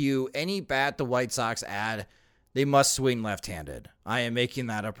 I'm with you. Any bat the White Sox add, they must swing left-handed. I am making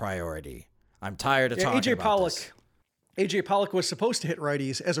that a priority. I'm tired of talking about this. AJ Pollock was supposed to hit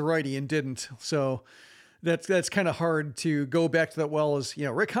righties as a righty and didn't. So that's kind of hard to go back to that well as,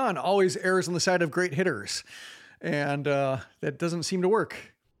 Rick Hahn always errs on the side of great hitters. And that doesn't seem to work.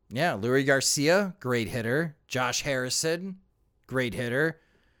 Yeah, Luis Garcia, great hitter. Josh Harrison, great hitter.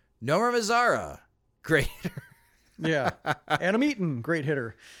 Nomar Mazara, great hitter. Yeah. Adam Eaton, great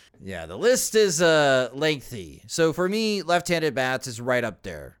hitter. Yeah, the list is lengthy. So for me, left-handed bats is right up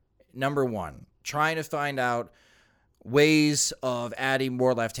there. Number 1, trying to find out ways of adding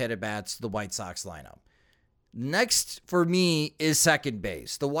more left-handed bats to the White Sox lineup. Next for me is second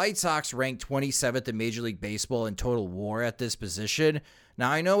base. The White Sox ranked 27th in Major League Baseball in total WAR at this position. Now,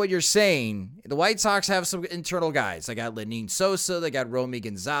 I know what you're saying. The White Sox have some internal guys. They got Lenin Sosa. They got Romy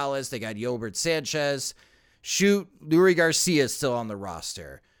Gonzalez. They got Yolbert Sanchez. Shoot, Luis Garcia is still on the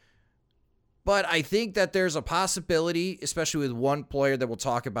roster. But I think that there's a possibility, especially with one player that we'll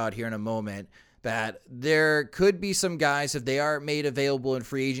talk about here in a moment, that there could be some guys, if they are made available in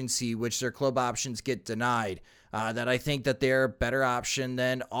free agency, which their club options get denied, that I think that they're a better option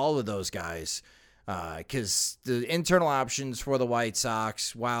than all of those guys. Because the internal options for the White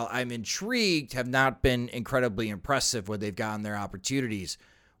Sox, while I'm intrigued, have not been incredibly impressive when they've gotten their opportunities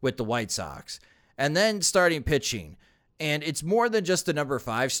with the White Sox. And then starting pitching. And it's more than just the number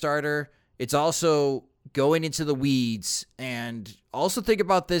 5 starter. It's also going into the weeds. And also think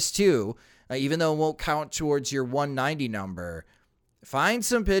about this too. Even though it won't count towards your 190 number, Find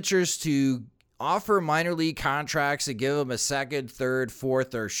some pitchers to offer minor league contracts and give them a second, third,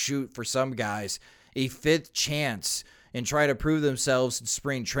 fourth, or shoot for some guys a fifth chance and try to prove themselves in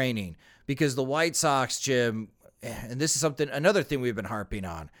spring training. Because the White Sox, Jim, and this is another thing we've been harping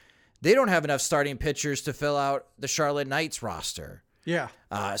on, they don't have enough starting pitchers to fill out the Charlotte Knights roster. Yeah.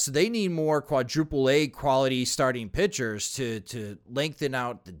 So they need more quadruple A quality starting pitchers to lengthen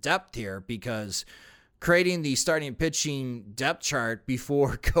out the depth here, because creating the starting pitching depth chart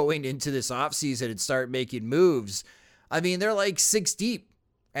before going into this offseason and start making moves, I mean, they're like 6 deep,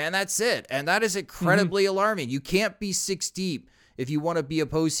 and that's it. And that is incredibly alarming. You can't be 6 deep if you want to be a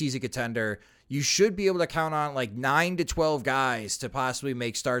postseason contender. You should be able to count on like 9 to 12 guys to possibly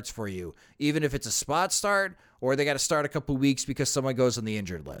make starts for you, even if it's a spot start or they got to start a couple weeks because someone goes on the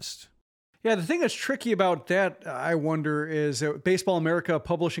injured list. Yeah, the thing that's tricky about that, I wonder, is Baseball America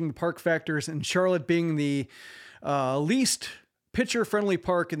publishing the park factors and Charlotte being the least pitcher-friendly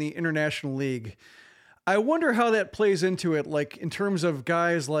park in the International League. I wonder how that plays into it, like in terms of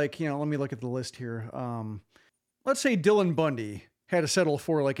guys like, let me look at the list here. Let's say Dylan Bundy had to settle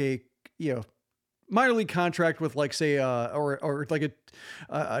for like a, minor league contract with like, say, or like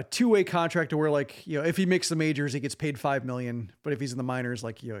a two-way contract to where like, if he makes the majors, he gets paid $5 million. But if he's in the minors,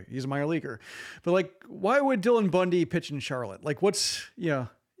 like, he's a minor leaguer. But like, why would Dylan Bundy pitch in Charlotte? Like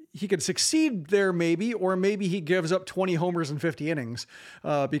he could succeed there maybe, or maybe he gives up 20 homers in 50 innings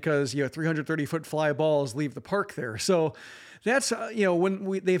because, 330-foot fly balls leave the park there. So that's,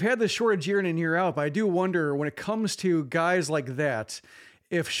 when they've had this shortage year in and year out, but I do wonder when it comes to guys like that,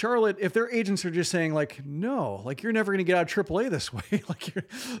 if Charlotte, if their agents are just saying like, no, like you're never going to get out of AAA this way, like you're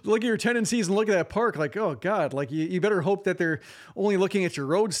look at your tendencies and look at that park, like, oh God, like you better hope that they're only looking at your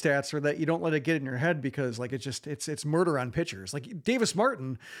road stats or that you don't let it get in your head, because like it's murder on pitchers. Like Davis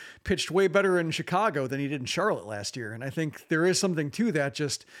Martin pitched way better in Chicago than he did in Charlotte last year. And I think there is something to that,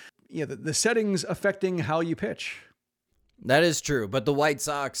 just, the settings affecting how you pitch. That is true. But the White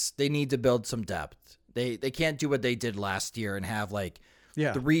Sox, they need to build some depth. They can't do what they did last year and have like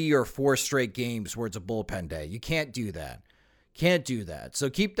 3 or 4 straight games where it's a bullpen day. You can't do that. Can't do that. So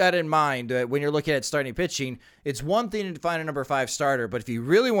keep that in mind when you're looking at starting pitching. It's one thing to find a number 5 starter, but if you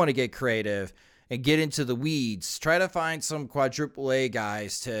really want to get creative and get into the weeds, try to find some quadruple A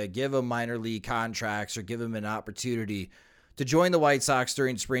guys to give them minor league contracts or give them an opportunity to join the White Sox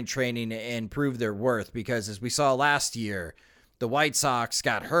during spring training and prove their worth. Because as we saw last year, the White Sox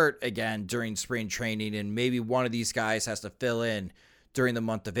got hurt again during spring training, and maybe one of these guys has to fill in during the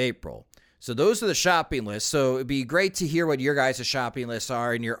month of April. So those are the shopping lists. So it'd be great to hear what your guys' shopping lists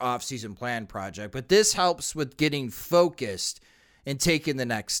are in your off-season plan project. But this helps with getting focused and taking the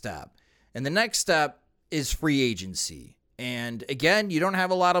next step. And the next step is free agency. And again, you don't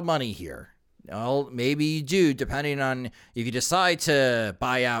have a lot of money here. Well, maybe you do, depending on if you decide to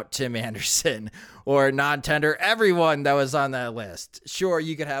buy out Tim Anderson or non-tender everyone that was on that list. Sure,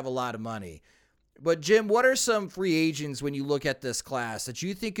 you could have a lot of money. But Jim, what are some free agents when you look at this class that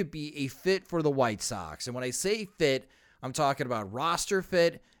you think could be a fit for the White Sox? And when I say fit, I'm talking about roster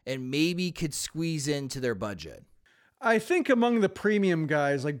fit and maybe could squeeze into their budget. I think among the premium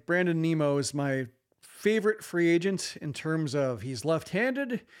guys, like Brandon Nimmo is my favorite free agent in terms of he's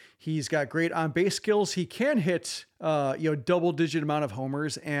left-handed. He's got great on-base skills. He can hit, double-digit amount of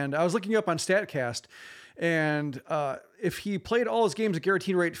homers. And I was looking up on StatCast, and if he played all his games at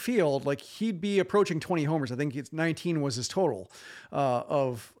guaranteed rate field, like he'd be approaching 20 homers. I think it's 19 was his total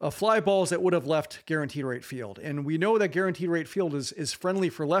of fly balls that would have left guaranteed rate field. And we know that guaranteed rate field is friendly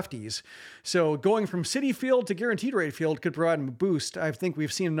for lefties. So going from Citi Field to guaranteed rate field could provide him a boost. I think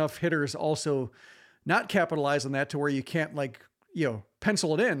we've seen enough hitters also not capitalize on that to where you can't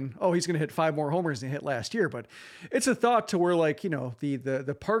pencil it in. Oh, he's going to hit 5 more homers than he hit last year. But it's a thought to where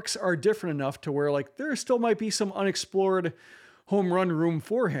the parks are different enough to where like there still might be some unexplored home run room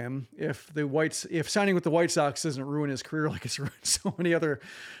for him if signing with the White Sox doesn't ruin his career like it's ruined so many other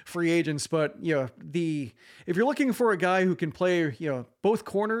free agents. But if you're looking for a guy who can play both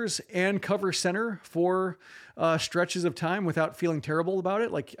corners and cover center for stretches of time without feeling terrible about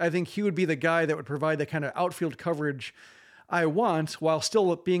it, like I think he would be the guy that would provide the kind of outfield coverage I want while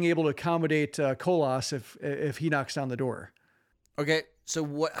still being able to accommodate Colas if he knocks down the door. Okay,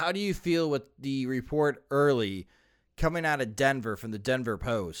 so how do you feel with the report early coming out of Denver from the Denver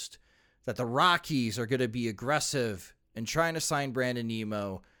Post that the Rockies are going to be aggressive in trying to sign Brandon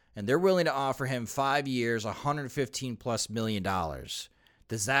Nimmo, and they're willing to offer him 5 years, $115+ million?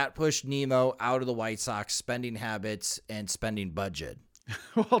 Does that push Nimmo out of the White Sox spending habits and spending budget?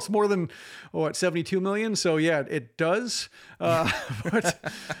 Well, it's more than 72 million. So yeah, it does. But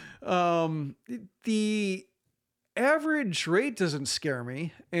average rate doesn't scare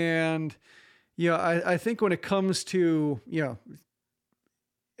me. And, I think when it comes to,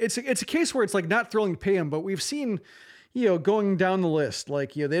 it's a case where it's like not thrilling to pay him, but we've seen, going down the list,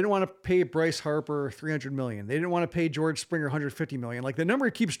 like, they didn't want to pay Bryce Harper $300 million. They didn't want to pay George Springer $150 million. Like, the number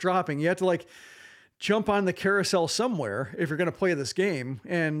keeps dropping. You have to jump on the carousel somewhere if you're going to play this game.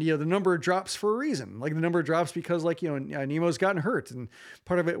 And, the number drops for a reason. Like, the number drops because Nemo's gotten hurt, and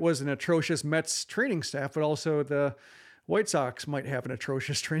part of it was an atrocious Mets training staff, but also the White Sox might have an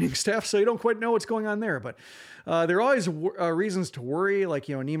atrocious training staff. So you don't quite know what's going on there, but there are always reasons to worry. Like,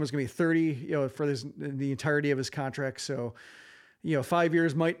 Nemo's going to be 30, for the entirety of his contract. So, 5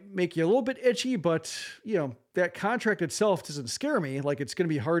 years might make you a little bit itchy, but, that contract itself doesn't scare me. Like, it's going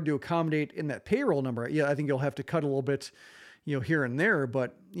to be hard to accommodate in that payroll number. Yeah, I think you'll have to cut a little bit, here and there,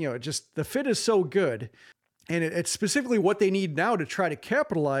 but, just the fit is so good. And it's specifically what they need now to try to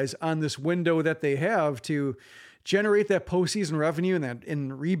capitalize on this window that they have to generate that postseason revenue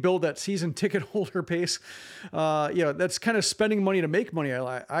and rebuild that season ticket holder base. That's kind of spending money to make money,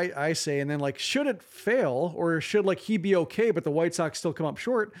 I say. And then should it fail, or should he be okay, but the White Sox still come up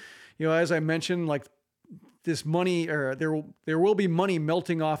short? As I mentioned, this money, or there will be money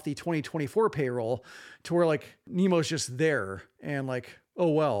melting off the 2024 payroll to where Nemo's just there and oh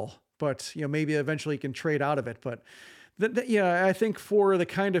well, but maybe eventually he can trade out of it. But I think for the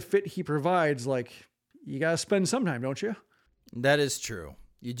kind of fit he provides, you got to spend some time, don't you? That is true.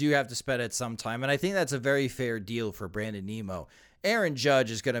 You do have to spend it sometime. And I think that's a very fair deal for Brandon Nemo. Aaron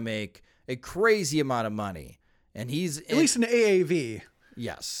Judge is going to make a crazy amount of money. And he's at least an AAV.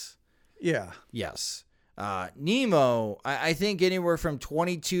 Yes. Yeah. Yes. Nemo, I think anywhere from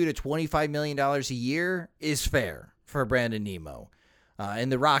 $22 to $25 million a year is fair for Brandon Nemo.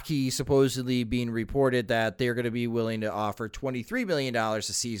 And the Rockies supposedly being reported that they're going to be willing to offer $23 million a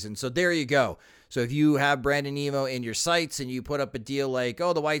season. So there you go. So if you have Brandon Nemo in your sights and you put up a deal like,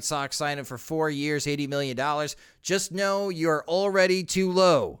 the White Sox signed him for 4 years, $80 million, just know you're already too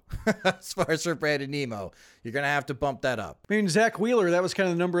low as far as for Brandon Nemo. You're going to have to bump that up. I mean, Zach Wheeler, that was kind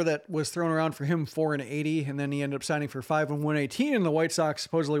of the number that was thrown around for him, 4 and 80, and then he ended up signing for 5 and 118, and the White Sox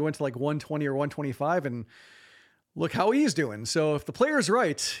supposedly went to 120 or 125, and look how he's doing. So if the player's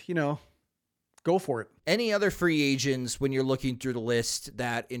right, go for it. Any other free agents when you're looking through the list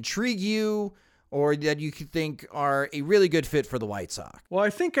that intrigue you or that you could think are a really good fit for the White Sox? Well, I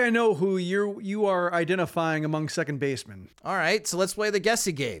think I know who you are identifying among second basemen. All right, so let's play the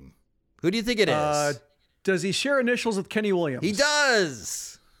guessing game. Who do you think it is? Does he share initials with Kenny Williams? He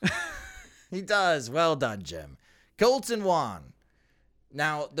does. He does. Well done, Jim. Colton Wong.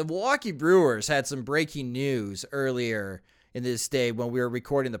 Now, the Milwaukee Brewers had some breaking news earlier in this day when we were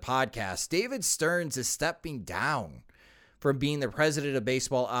recording the podcast. David Stearns is stepping down from being the president of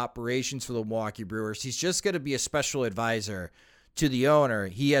baseball operations for the Milwaukee Brewers. He's just going to be a special advisor to the owner.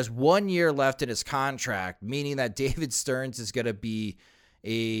 He has 1 year left in his contract, meaning that David Stearns is going to be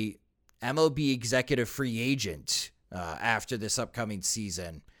a MLB executive free agent after this upcoming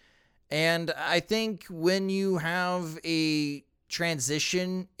season. And I think when you have a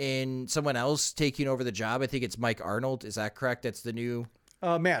transition in someone else taking over the job, I think it's Mike Arnold. Is that correct? That's the new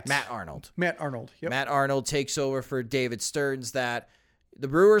Matt Arnold. Matt Arnold. Yep. Matt Arnold takes over for David Stearns. That the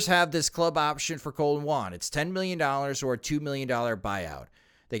Brewers have this club option for Colton Wong. It's $10 million or a $2 million buyout.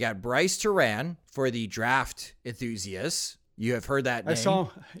 They got Bryce Turan for the draft enthusiasts. You have heard that name.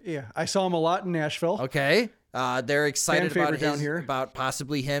 I saw him a lot in Nashville. Okay. They're excited about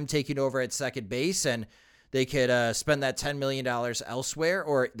possibly him taking over at second base, and they could spend that $10 million elsewhere,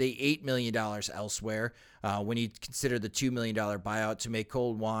 or the $8 million elsewhere when you consider the $2 million buyout to make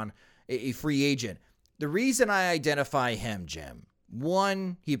Colton Wong a free agent. The reason I identify him, Jim,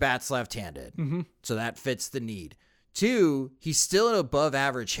 1, he bats left-handed, so that fits the need. 2, he's still an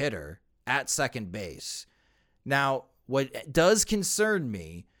above-average hitter at second base. Now, what does concern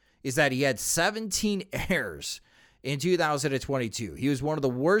me is that he had 17 errors in 2022. He was one of the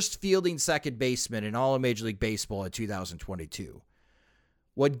worst fielding second basemen in all of Major League Baseball in 2022.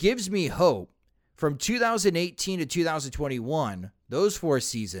 What gives me hope, from 2018 to 2021, those 4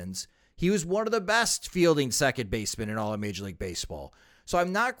 seasons, he was one of the best fielding second basemen in all of Major League Baseball. So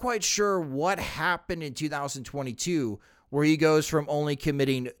I'm not quite sure what happened in 2022 where he goes from only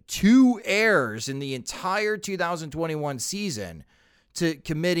committing 2 errors in the entire 2021 season to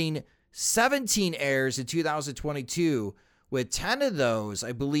committing 17 errors in 2022, with 10 of those,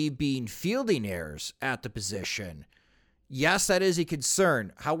 I believe, being fielding errors at the position. Yes, that is a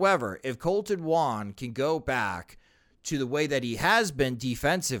concern. However, if Colton Wong can go back to the way that he has been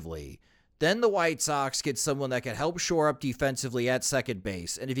defensively, then the White Sox get someone that can help shore up defensively at second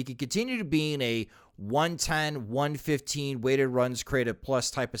base. And if he can continue to be in a 110, 115 weighted runs created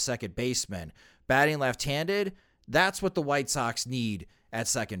plus type of second baseman, batting left-handed, that's what the White Sox need at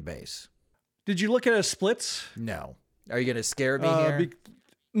second base. Did you look at his splits? No. Are you going to scare me here?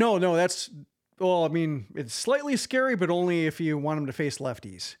 No, well, I mean, it's slightly scary, but only if you want him to face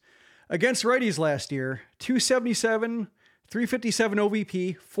lefties. Against righties last year, 277, 357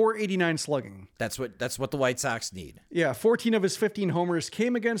 OVP, 489 slugging. That's what the White Sox need. Yeah, 14 of his 15 homers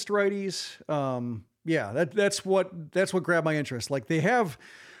came against righties. That's what grabbed my interest. Like, they have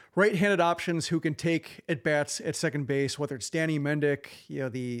right-handed options who can take at bats at second base, whether it's Danny Mendick,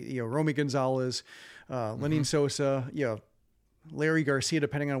 Romy Gonzalez, Lenyn Sosa, Larry Garcia,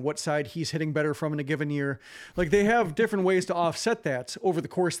 depending on what side he's hitting better from in a given year. Like, they have different ways to offset that over the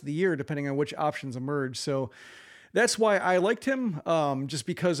course of the year, depending on which options emerge. So that's why I liked him, just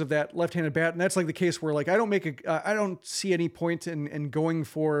because of that left-handed bat. And that's like the case where, like, I don't see any point in going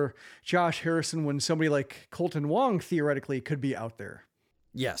for Josh Harrison when somebody like Colton Wong theoretically could be out there.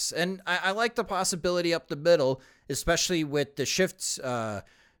 Yes, and I like the possibility up the middle, especially with the shifts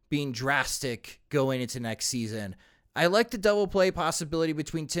being drastic going into next season. I like the double play possibility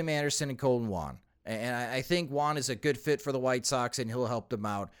between Tim Anderson and Colton Wong. And I think Wong is a good fit for the White Sox, and he'll help them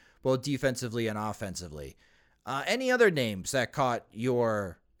out both defensively and offensively. Any other names that caught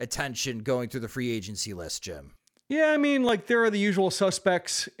your attention going through the free agency list, Jim? Yeah, I mean, like, there are the usual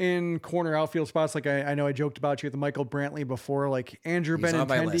suspects in corner outfield spots. Like, I know I joked about you with Michael Brantley before, like Andrew He's on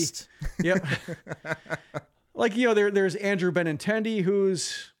my Benintendi. list. Yep. Like, there's Andrew Benintendi,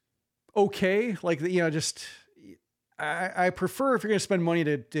 who's okay. Like, I prefer, if you're going to spend money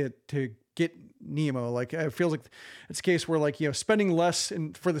to get Nemo. Like, it feels like it's a case where, like, spending less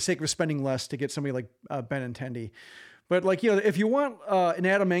and for the sake of spending less to get somebody like Benintendi. But, like, if you want an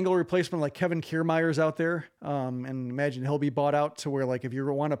Adam Engel replacement, like Kevin Kiermaier's out there, and imagine he'll be bought out to where, like, if you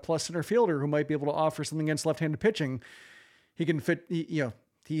want a plus center fielder who might be able to offer something against left-handed pitching, he can fit,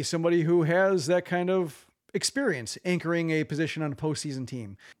 he's somebody who has that kind of experience anchoring a position on a postseason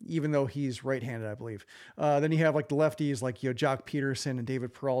team, even though he's right-handed, I believe. Then you have, like, the lefties, like, Jock Peterson and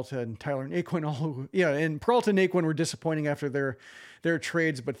David Peralta and Tyler Naquin, and Peralta and Naquin were disappointing after their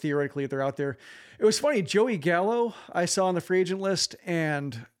trades, but theoretically they're out there. It was funny, Joey Gallo I saw on the free agent list,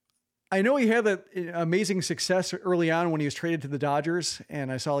 and I know he had that amazing success early on when he was traded to the Dodgers, and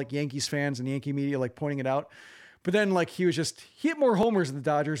I saw, like, Yankees fans and Yankee media, like, pointing it out. But then, like, he hit more homers than the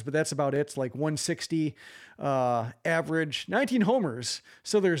Dodgers, but that's about it. It's like 160 average, 19 homers.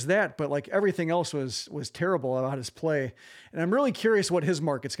 So there's that, but, like, everything else was terrible about his play. And I'm really curious what his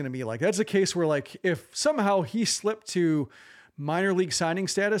market's going to be like. That's a case where, like, if somehow he slipped to minor league signing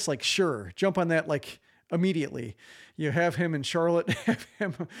status, like, sure, jump on that, like, immediately. You have him in Charlotte, have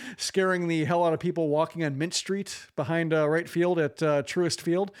him scaring the hell out of people walking on Mint Street behind right field at Truist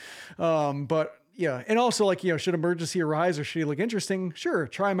Field. But yeah, and also, like, should emergency arise or should he look interesting? Sure,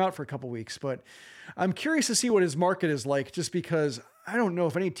 try him out for a couple weeks. But I'm curious to see what his market is like, just because I don't know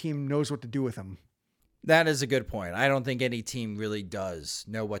if any team knows what to do with him. That is a good point. I don't think any team really does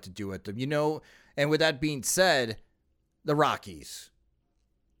know what to do with them. And with that being said, the Rockies.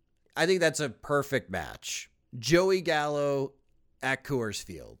 I think that's a perfect match. Joey Gallo at Coors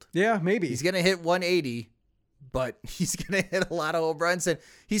Field. Yeah, maybe. He's going to hit 180. But he's going to hit a lot of home runs, and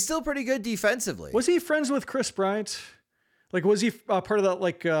he's still pretty good defensively. Was he friends with Chris Bryant? Like, was he part of that,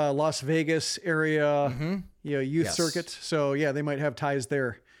 like, Las Vegas area, youth circuit? So, yeah, they might have ties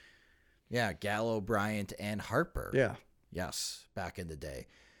there. Yeah, Gallo, Bryant, and Harper. Yeah. Yes, back in the day.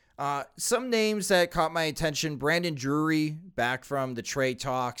 Some names that caught my attention, Brandon Drury, back from the trade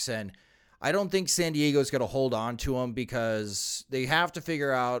talks, and I don't think San Diego's going to hold on to him because they have to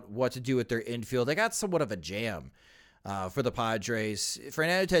figure out what to do with their infield. They got somewhat of a jam for the Padres.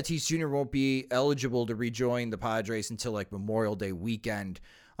 Fernando Tatis Jr. won't be eligible to rejoin the Padres until, like, Memorial Day weekend,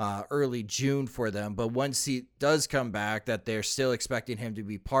 early June for them. But once he does come back, that they're still expecting him to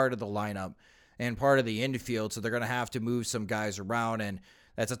be part of the lineup and part of the infield. So they're going to have to move some guys around, and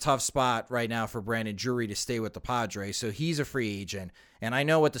that's a tough spot right now for Brandon Drury to stay with the Padres. So he's a free agent. And I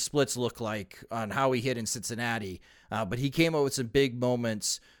know what the splits look like on how he hit in Cincinnati. But he came up with some big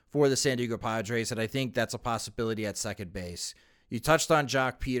moments for the San Diego Padres, and I think that's a possibility at second base. You touched on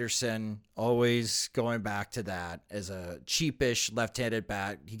Jock Peterson, always going back to that as a cheapish left-handed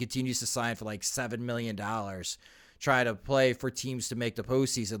bat. He continues to sign for like $7 million, try to play for teams to make the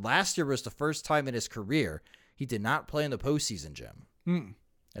postseason. Last year was the first time in his career he did not play in the postseason, Jim,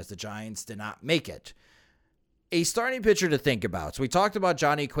 as the Giants did not make it. A starting pitcher to think about. So we talked about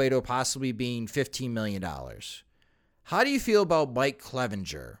Johnny Cueto possibly being $15 million. How do you feel about Mike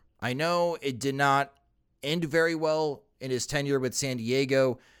Clevinger I know it did not end very well in his tenure with San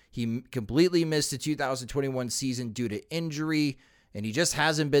Diego. He completely missed the 2021 season due to injury, and he just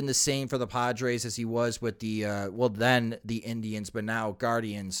hasn't been the same for the Padres as he was with then the Indians, but now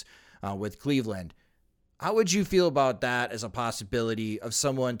Guardians with Cleveland. How would you feel about that as a possibility of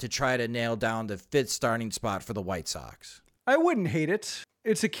someone to try to nail down the 5th starting spot for the White Sox? I wouldn't hate it.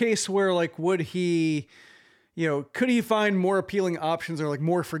 It's a case where, like, would he, could he find more appealing options or like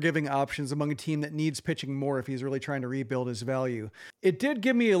more forgiving options among a team that needs pitching more if he's really trying to rebuild his value? It did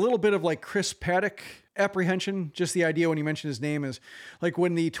give me a little bit of like Chris Paddock apprehension. Just the idea when you mentioned his name is like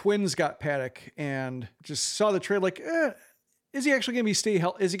when the Twins got Paddock and just saw the trade, like, is he actually going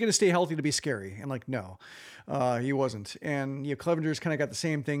to is he going to stay healthy to be scary? And like, no, he wasn't. And, Clevenger's kind of got the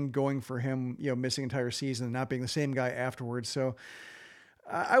same thing going for him, missing entire season and not being the same guy afterwards. So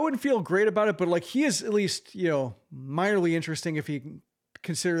I wouldn't feel great about it, but like he is at least, minorly interesting if you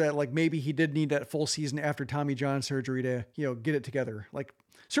consider that like maybe he did need that full season after Tommy John surgery to, get it together. Like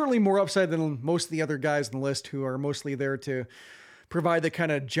certainly more upside than most of the other guys on the list who are mostly there to provide the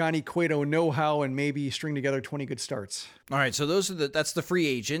kind of Johnny Cueto know-how and maybe string together 20 good starts. All right, so that's the free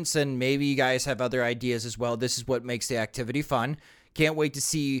agents, and maybe you guys have other ideas as well. This is what makes the activity fun. Can't wait to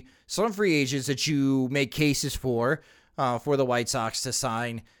see some free agents that you make cases for the White Sox to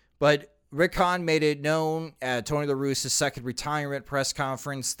sign. But Rick Hahn made it known at Tony La Russa's second retirement press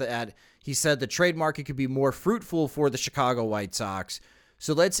conference that he said the trade market could be more fruitful for the Chicago White Sox.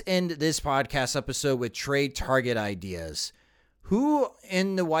 So let's end this podcast episode with trade target ideas. Who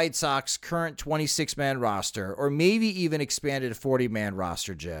in the White Sox current 26-man roster, or maybe even expanded 40-man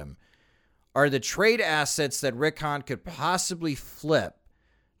roster, Jim, are the trade assets that Rick Hahn could possibly flip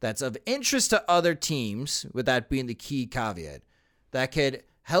that's of interest to other teams, with that being the key caveat, that could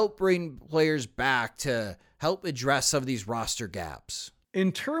help bring players back to help address some of these roster gaps?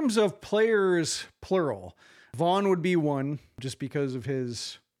 In terms of players, plural, Vaughn would be one, just because of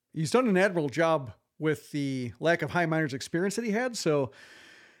he's done an admirable job with the lack of high minors experience that he had. So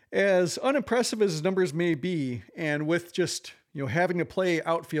as unimpressive as his numbers may be, and with just, having to play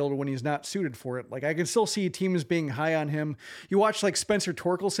outfield when he's not suited for it, like I can still see teams being high on him. You watch like Spencer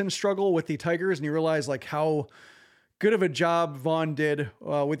Torkelson struggle with the Tigers and you realize like how good of a job Vaughn did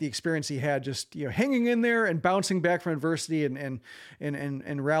with the experience he had, just, hanging in there and bouncing back from adversity and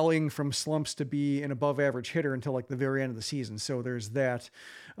rallying from slumps to be an above average hitter until like the very end of the season. So there's that.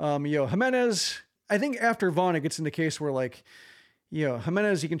 Jimenez, I think after Vaughn, it gets in the case where like,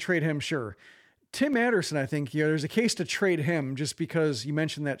 Jimenez, you can trade him. Sure. Tim Anderson, I think, there's a case to trade him just because you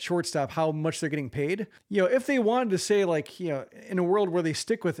mentioned that shortstop, how much they're getting paid. If they wanted to say like, in a world where they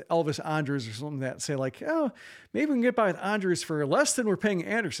stick with Elvis Andrus or something, that say like, oh, maybe we can get by with Andrus for less than we're paying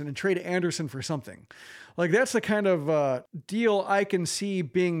Anderson and trade Anderson for something. Like that's the kind of deal I can see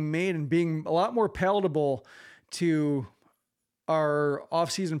being made and being a lot more palatable to our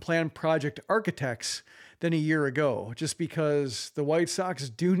off-season plan project architects than a year ago, just because the White Sox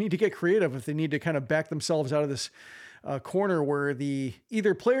do need to get creative if they need to kind of back themselves out of this corner where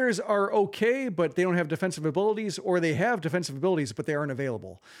either players are okay, but they don't have defensive abilities, or they have defensive abilities, but they aren't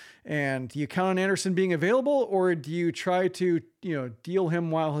available. And do you count on Anderson being available, or do you try to, deal him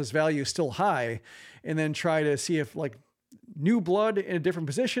while his value is still high and then try to see if like new blood in a different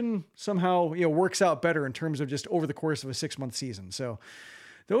position somehow, works out better in terms of just over the course of a 6-month season. So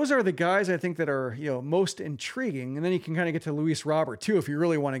those are the guys I think that are, most intriguing. And then you can kind of get to Luis Robert too, if you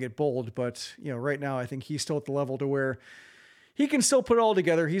really want to get bold. But, right now I think he's still at the level to where he can still put it all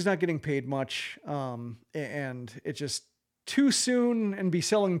together. He's not getting paid much. And it's just too soon and be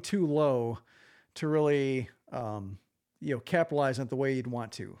selling too low to really, capitalize on it the way you'd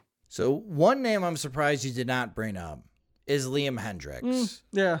want to. So one name I'm surprised you did not bring up is Liam Hendriks.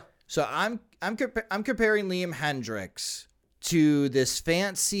 Yeah. So I'm comparing Liam Hendriks to this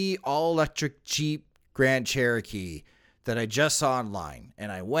fancy all-electric Jeep Grand Cherokee that I just saw online.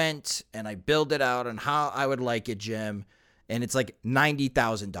 And I went and I built it out on how I would like it, Jim. And it's like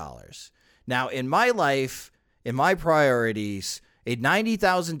 $90,000. Now, in my life, in my priorities, a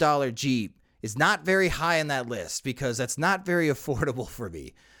 $90,000 Jeep is not very high on that list because that's not very affordable for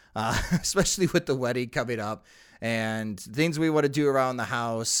me, especially with the wedding coming up and things we want to do around the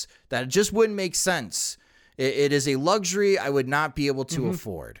house that just wouldn't make sense. It is a luxury I would not be able to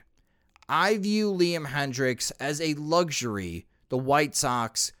afford. I view Liam Hendriks as a luxury the White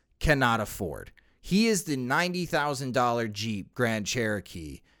Sox cannot afford. He is the $90,000 Jeep Grand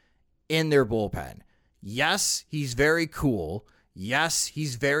Cherokee in their bullpen. Yes, he's very cool. Yes,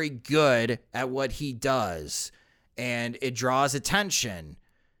 he's very good at what he does, and it draws attention.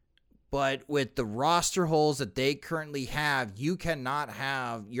 But with the roster holes that they currently have, you cannot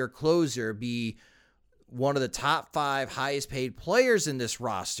have your closer be one of the top 5 highest paid players in this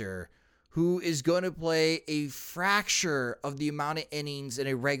roster who is going to play a fraction of the amount of innings in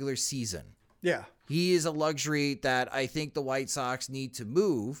a regular season. Yeah. He is a luxury that I think the White Sox need to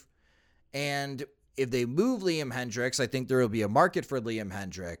move. And if they move Liam Hendriks, I think there will be a market for Liam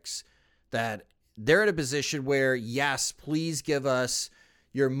Hendriks, that they're in a position where, yes, please give us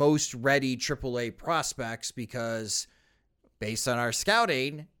your most ready AAA prospects, because based on our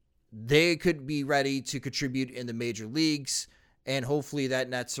scouting, they could be ready to contribute in the major leagues. And hopefully that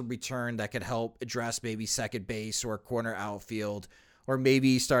nets a return that could help address maybe second base or corner outfield, or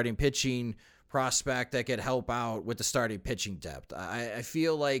maybe starting pitching prospect that could help out with the starting pitching depth. I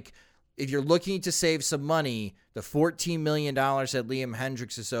feel like if you're looking to save some money, the $14 million that Liam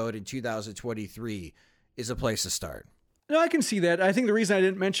Hendriks is owed in 2023 is a place to start. No, I can see that. I think the reason I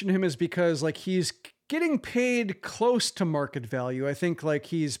didn't mention him is because like he's getting paid close to market value. I think like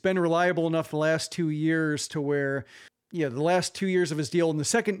he's been reliable enough the last 2 years to where, the last 2 years of his deal, and the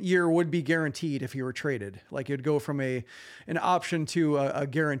second year would be guaranteed if he were traded. Like it'd go from an option to a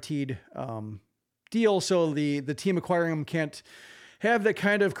guaranteed deal. So the team acquiring him can't have that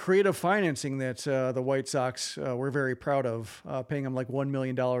kind of creative financing that the White Sox were very proud of, paying him like $1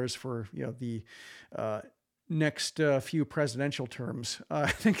 million for the next few presidential terms. I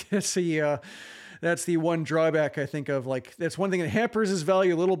think that's the one drawback I think of. Like that's one thing that hampers his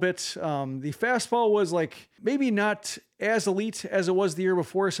value a little bit. The fastball was like maybe not as elite as it was the year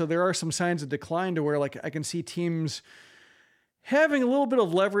before, so there are some signs of decline to where like I can see teams having a little bit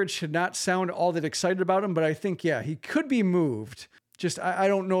of leverage to not sound all that excited about him. But I think he could be moved. Just I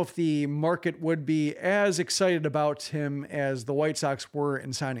don't know if the market would be as excited about him as the White Sox were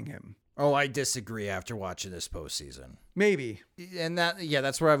in signing him. Oh, I disagree after watching this postseason. Maybe. And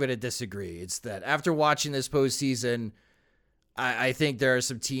that's where I'm going to disagree. It's that after watching this postseason, I think there are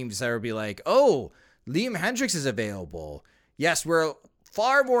some teams that would be like, oh, Liam Hendriks is available. Yes, we're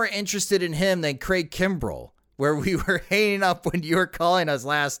far more interested in him than Craig Kimbrell, where we were hanging up when you were calling us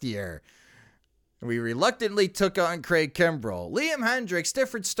last year. We reluctantly took on Craig Kimbrell. Liam Hendriks,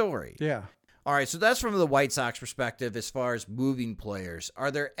 different story. Yeah. All right, so that's from the White Sox perspective as far as moving players. Are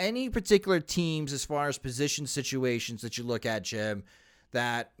there any particular teams as far as position situations that you look at, Jim,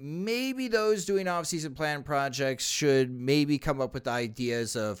 that maybe those doing off-season plan projects should maybe come up with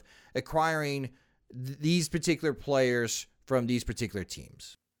ideas of acquiring these particular players from these particular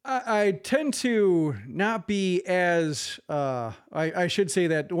teams? I tend to not be as, I should say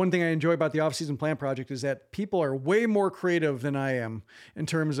that one thing I enjoy about the off-season plan project is that people are way more creative than I am in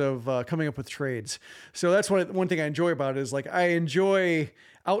terms of coming up with trades. So that's one thing I enjoy about it is like, I enjoy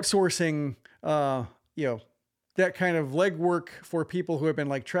outsourcing, that kind of legwork for people who have been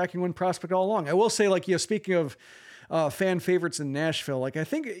like tracking one prospect all along. I will say like, speaking of fan favorites in Nashville, like I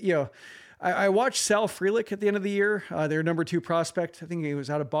think, I watched Sal Frelick at the end of the year, their number 2 prospect. I think he was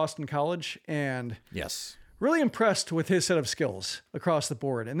out of Boston College, and yes, really impressed with his set of skills across the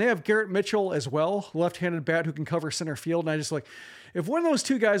board. And they have Garrett Mitchell as well, left-handed bat who can cover center field. And I just like, if one of those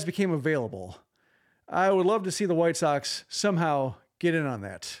 2 guys became available, I would love to see the White Sox somehow get in on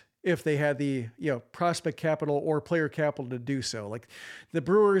that if they had the prospect capital or player capital to do so. Like the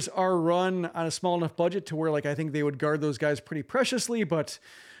Brewers are run on a small enough budget to where like I think they would guard those guys pretty preciously, but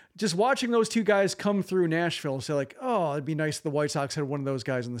just watching those 2 guys come through Nashville, say like, oh, it'd be nice if the White Sox had one of those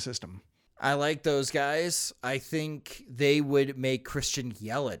guys in the system. I like those guys. I think they would make Christian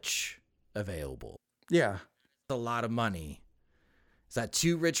Yelich available. Yeah. A lot of money. Is that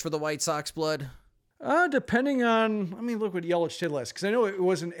too rich for the White Sox blood? Depending on, look what Yelich did last, because I know it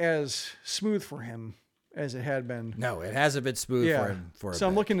wasn't as smooth for him as it had been. No, it hasn't been smooth for him for a bit.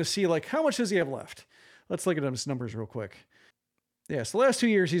 I'm looking to see like, how much does he have left? Let's look at his numbers real quick. Yeah, so the last 2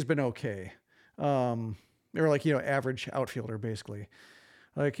 years he's been okay. They were like, average outfielder basically.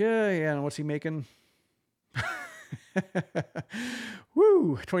 Like, and what's he making?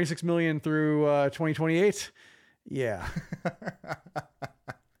 Woo, 26 million through 2028. Yeah.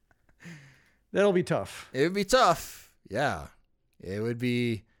 That'll be tough. It would be tough. Yeah. It would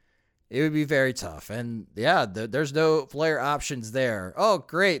be very tough. And yeah, there's no player options there. Oh,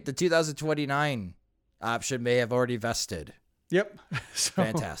 great. The 2029 option may have already vested. Yep. So,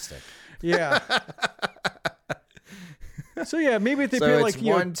 fantastic. Yeah. So yeah, maybe if they so pay it's like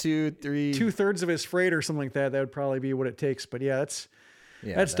 1, 2, 3, 2/3 of his freight or something like that, that would probably be what it takes. But yeah,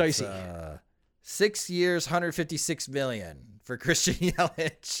 that's dicey. 6 years, $156 million for Christian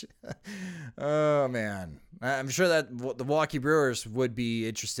Yelich. Oh man, I'm sure that the Milwaukee Brewers would be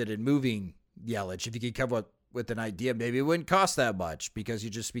interested in moving Yelich if he could come up with an idea. Maybe it wouldn't cost that much because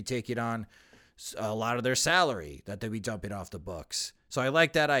you'd just be taking on a lot of their salary that they'd be dumping off the books. So I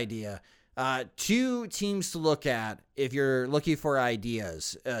like that idea. Two teams to look at if you're looking for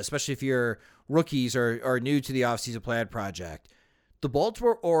ideas, especially if you're rookies or new to the offseason plan project. The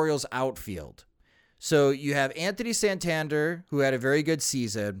Baltimore Orioles outfield. So you have Anthony Santander, who had a very good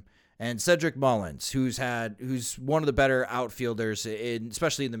season, and Cedric Mullins, who's one of the better outfielders,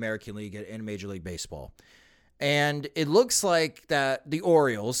 especially in the American League and Major League Baseball. And it looks like that the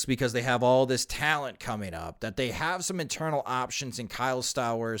Orioles, because they have all this talent coming up, that they have some internal options in Kyle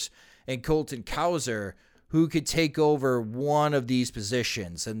Stowers and Colton Cowser who could take over one of these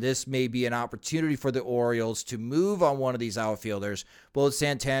positions. And this may be an opportunity for the Orioles to move on one of these outfielders. Both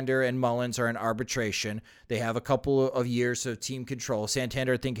Santander and Mullins are in arbitration. They have a couple of years of team control.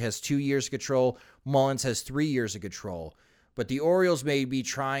 Santander, I think, has 2 years of control. Mullins has 3 years of control. But the Orioles may be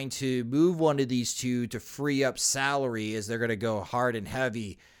trying to move one of these two to free up salary as they're going to go hard and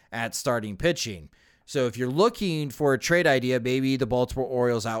heavy at starting pitching. So if you're looking for a trade idea, maybe the Baltimore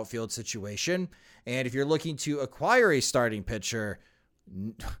Orioles outfield situation. And if you're looking to acquire a starting pitcher,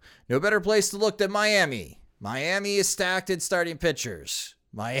 no better place to look than Miami. Miami is stacked in starting pitchers.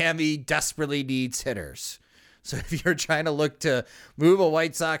 Miami desperately needs hitters. So if you're trying to look to move a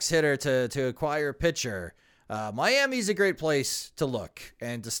White Sox hitter to acquire a pitcher, Miami's a great place to look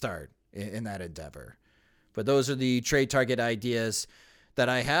and to start in that endeavor. But those are the trade target ideas that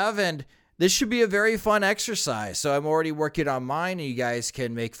I have, and this should be a very fun exercise. So I'm already working on mine, and you guys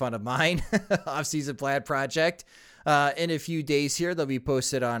can make fun of mine off-season plan project. In a few days here, they'll be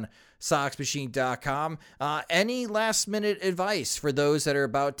posted on SoxMachine.com. Any last-minute advice for those that are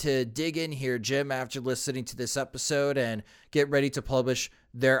about to dig in here, Jim, after listening to this episode and get ready to publish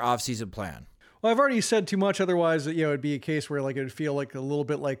their off-season plan? Well, I've already said too much. Otherwise, it'd be a case where like it would feel like a little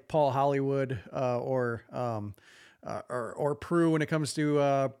bit like Paul Hollywood or Prue when it comes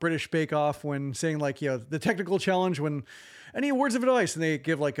to British Bake Off, when saying like, the technical challenge, when any words of advice, and they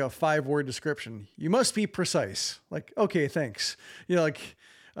give like a 5-word description. You must be precise. Like, okay, thanks.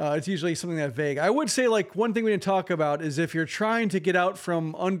 It's usually something that vague. I would say like one thing we didn't talk about is if you're trying to get out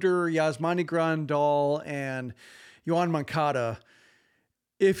from under Yasmani Grandal and Yoan Moncada,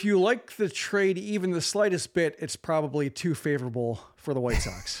 if you like the trade even the slightest bit, it's probably too favorable for the White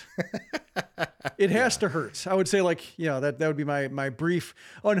Sox. It has to hurt. I would say that would be my brief,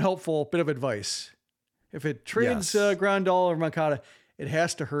 unhelpful bit of advice. If it trades Grandal or Moncada, it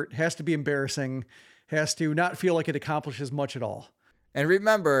has to hurt, has to be embarrassing, has to not feel like it accomplishes much at all. And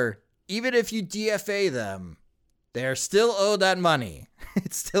remember, even if you DFA them, they're still owed that money.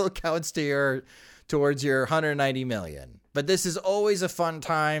 It still counts towards your $190 million. But this is always a fun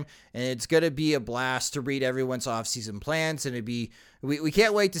time, and it's going to be a blast to read everyone's off-season plans. And we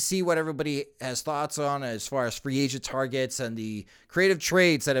can't wait to see what everybody has thoughts on as far as free agent targets and the creative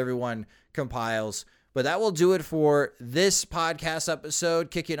trades that everyone compiles. But that will do it for this podcast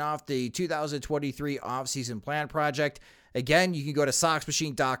episode, kicking off the 2023 off-season plan project. Again, you can go to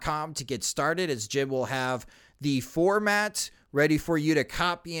SoxMachine.com to get started, as Jim will have the format ready for you to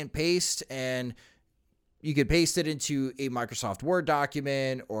copy and paste, and you could paste it into a Microsoft Word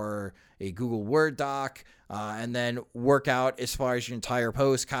document or a Google Word doc, and then work out as far as your entire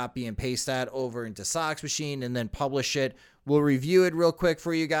post, copy and paste that over into Sox Machine, and then publish it. We'll review it real quick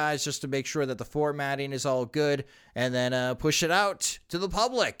for you guys just to make sure that the formatting is all good, and then push it out to the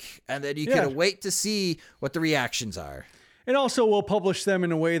public, and then you can wait to see what the reactions are. And also, we'll publish them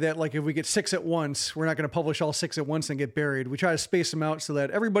in a way that, like, if we get 6 at once, we're not going to publish all 6 at once and get buried. We try to space them out so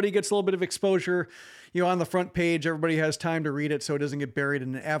that everybody gets a little bit of exposure, on the front page. Everybody has time to read it so it doesn't get buried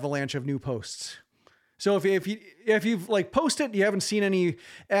in an avalanche of new posts. So if you've posted it, you haven't seen any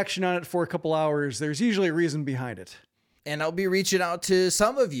action on it for a couple hours, there's usually a reason behind it. And I'll be reaching out to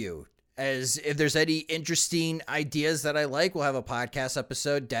some of you, as if there's any interesting ideas that I like, we'll have a podcast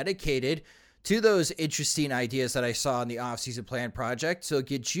episode dedicated to those interesting ideas that I saw in the off-season plan project. So it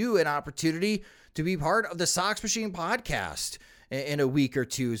gets you an opportunity to be part of the Sox Machine podcast in a week or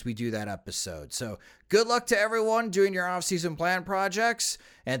two as we do that episode. So good luck to everyone doing your off-season plan projects.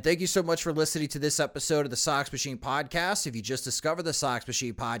 And thank you so much for listening to this episode of the Sox Machine podcast. If you just discovered the Sox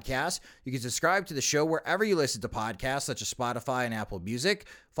Machine podcast, you can subscribe to the show wherever you listen to podcasts, such as Spotify and Apple Music.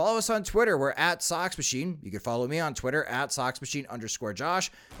 Follow us on Twitter. We're at Sox Machine. You can follow me on Twitter at SoxMachine_Josh,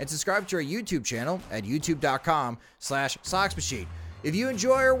 and subscribe to our YouTube channel at youtube.com/SoxMachine. If you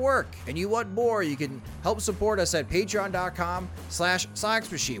enjoy our work and you want more, you can help support us at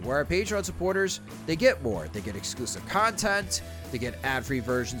patreon.com/SoxMachine, where our Patreon supporters, they get more. They get exclusive content, they get ad-free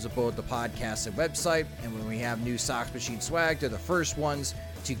versions of both the podcast and website, and when we have new Sox Machine swag, they're the first ones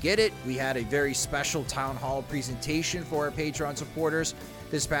to get it. We had a very special town hall presentation for our Patreon supporters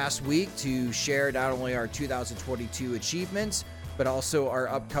this past week to share not only our 2022 achievements, but also our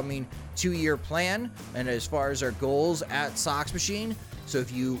upcoming 2-year plan and as far as our goals at Sox Machine. So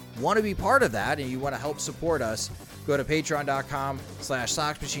if you want to be part of that and you want to help support us, go to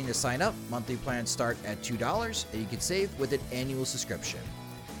patreon.com/Sox Machine to sign up. Monthly plans start at $2 and you can save with an annual subscription.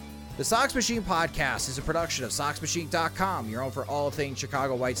 The Sox Machine podcast is a production of SoxMachine.com, your home for all things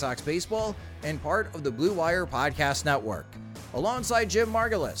Chicago White Sox baseball and part of the Blue Wire Podcast Network. Alongside Jim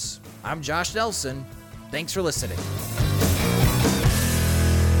Margulis, I'm Josh Nelson. Thanks for listening.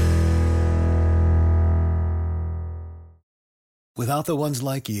 Without the ones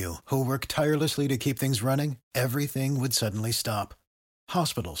like you, who work tirelessly to keep things running, everything would suddenly stop.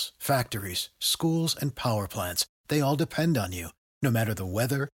 Hospitals, factories, schools, and power plants, they all depend on you. No matter the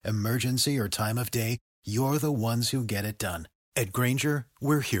weather, emergency, or time of day, you're the ones who get it done. At Grainger,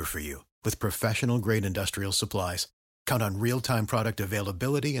 we're here for you with professional-grade industrial supplies. Count on real-time product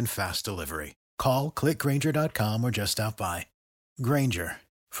availability and fast delivery. Call, click Grainger.com, or just stop by. Grainger,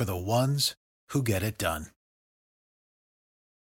 for the ones who get it done.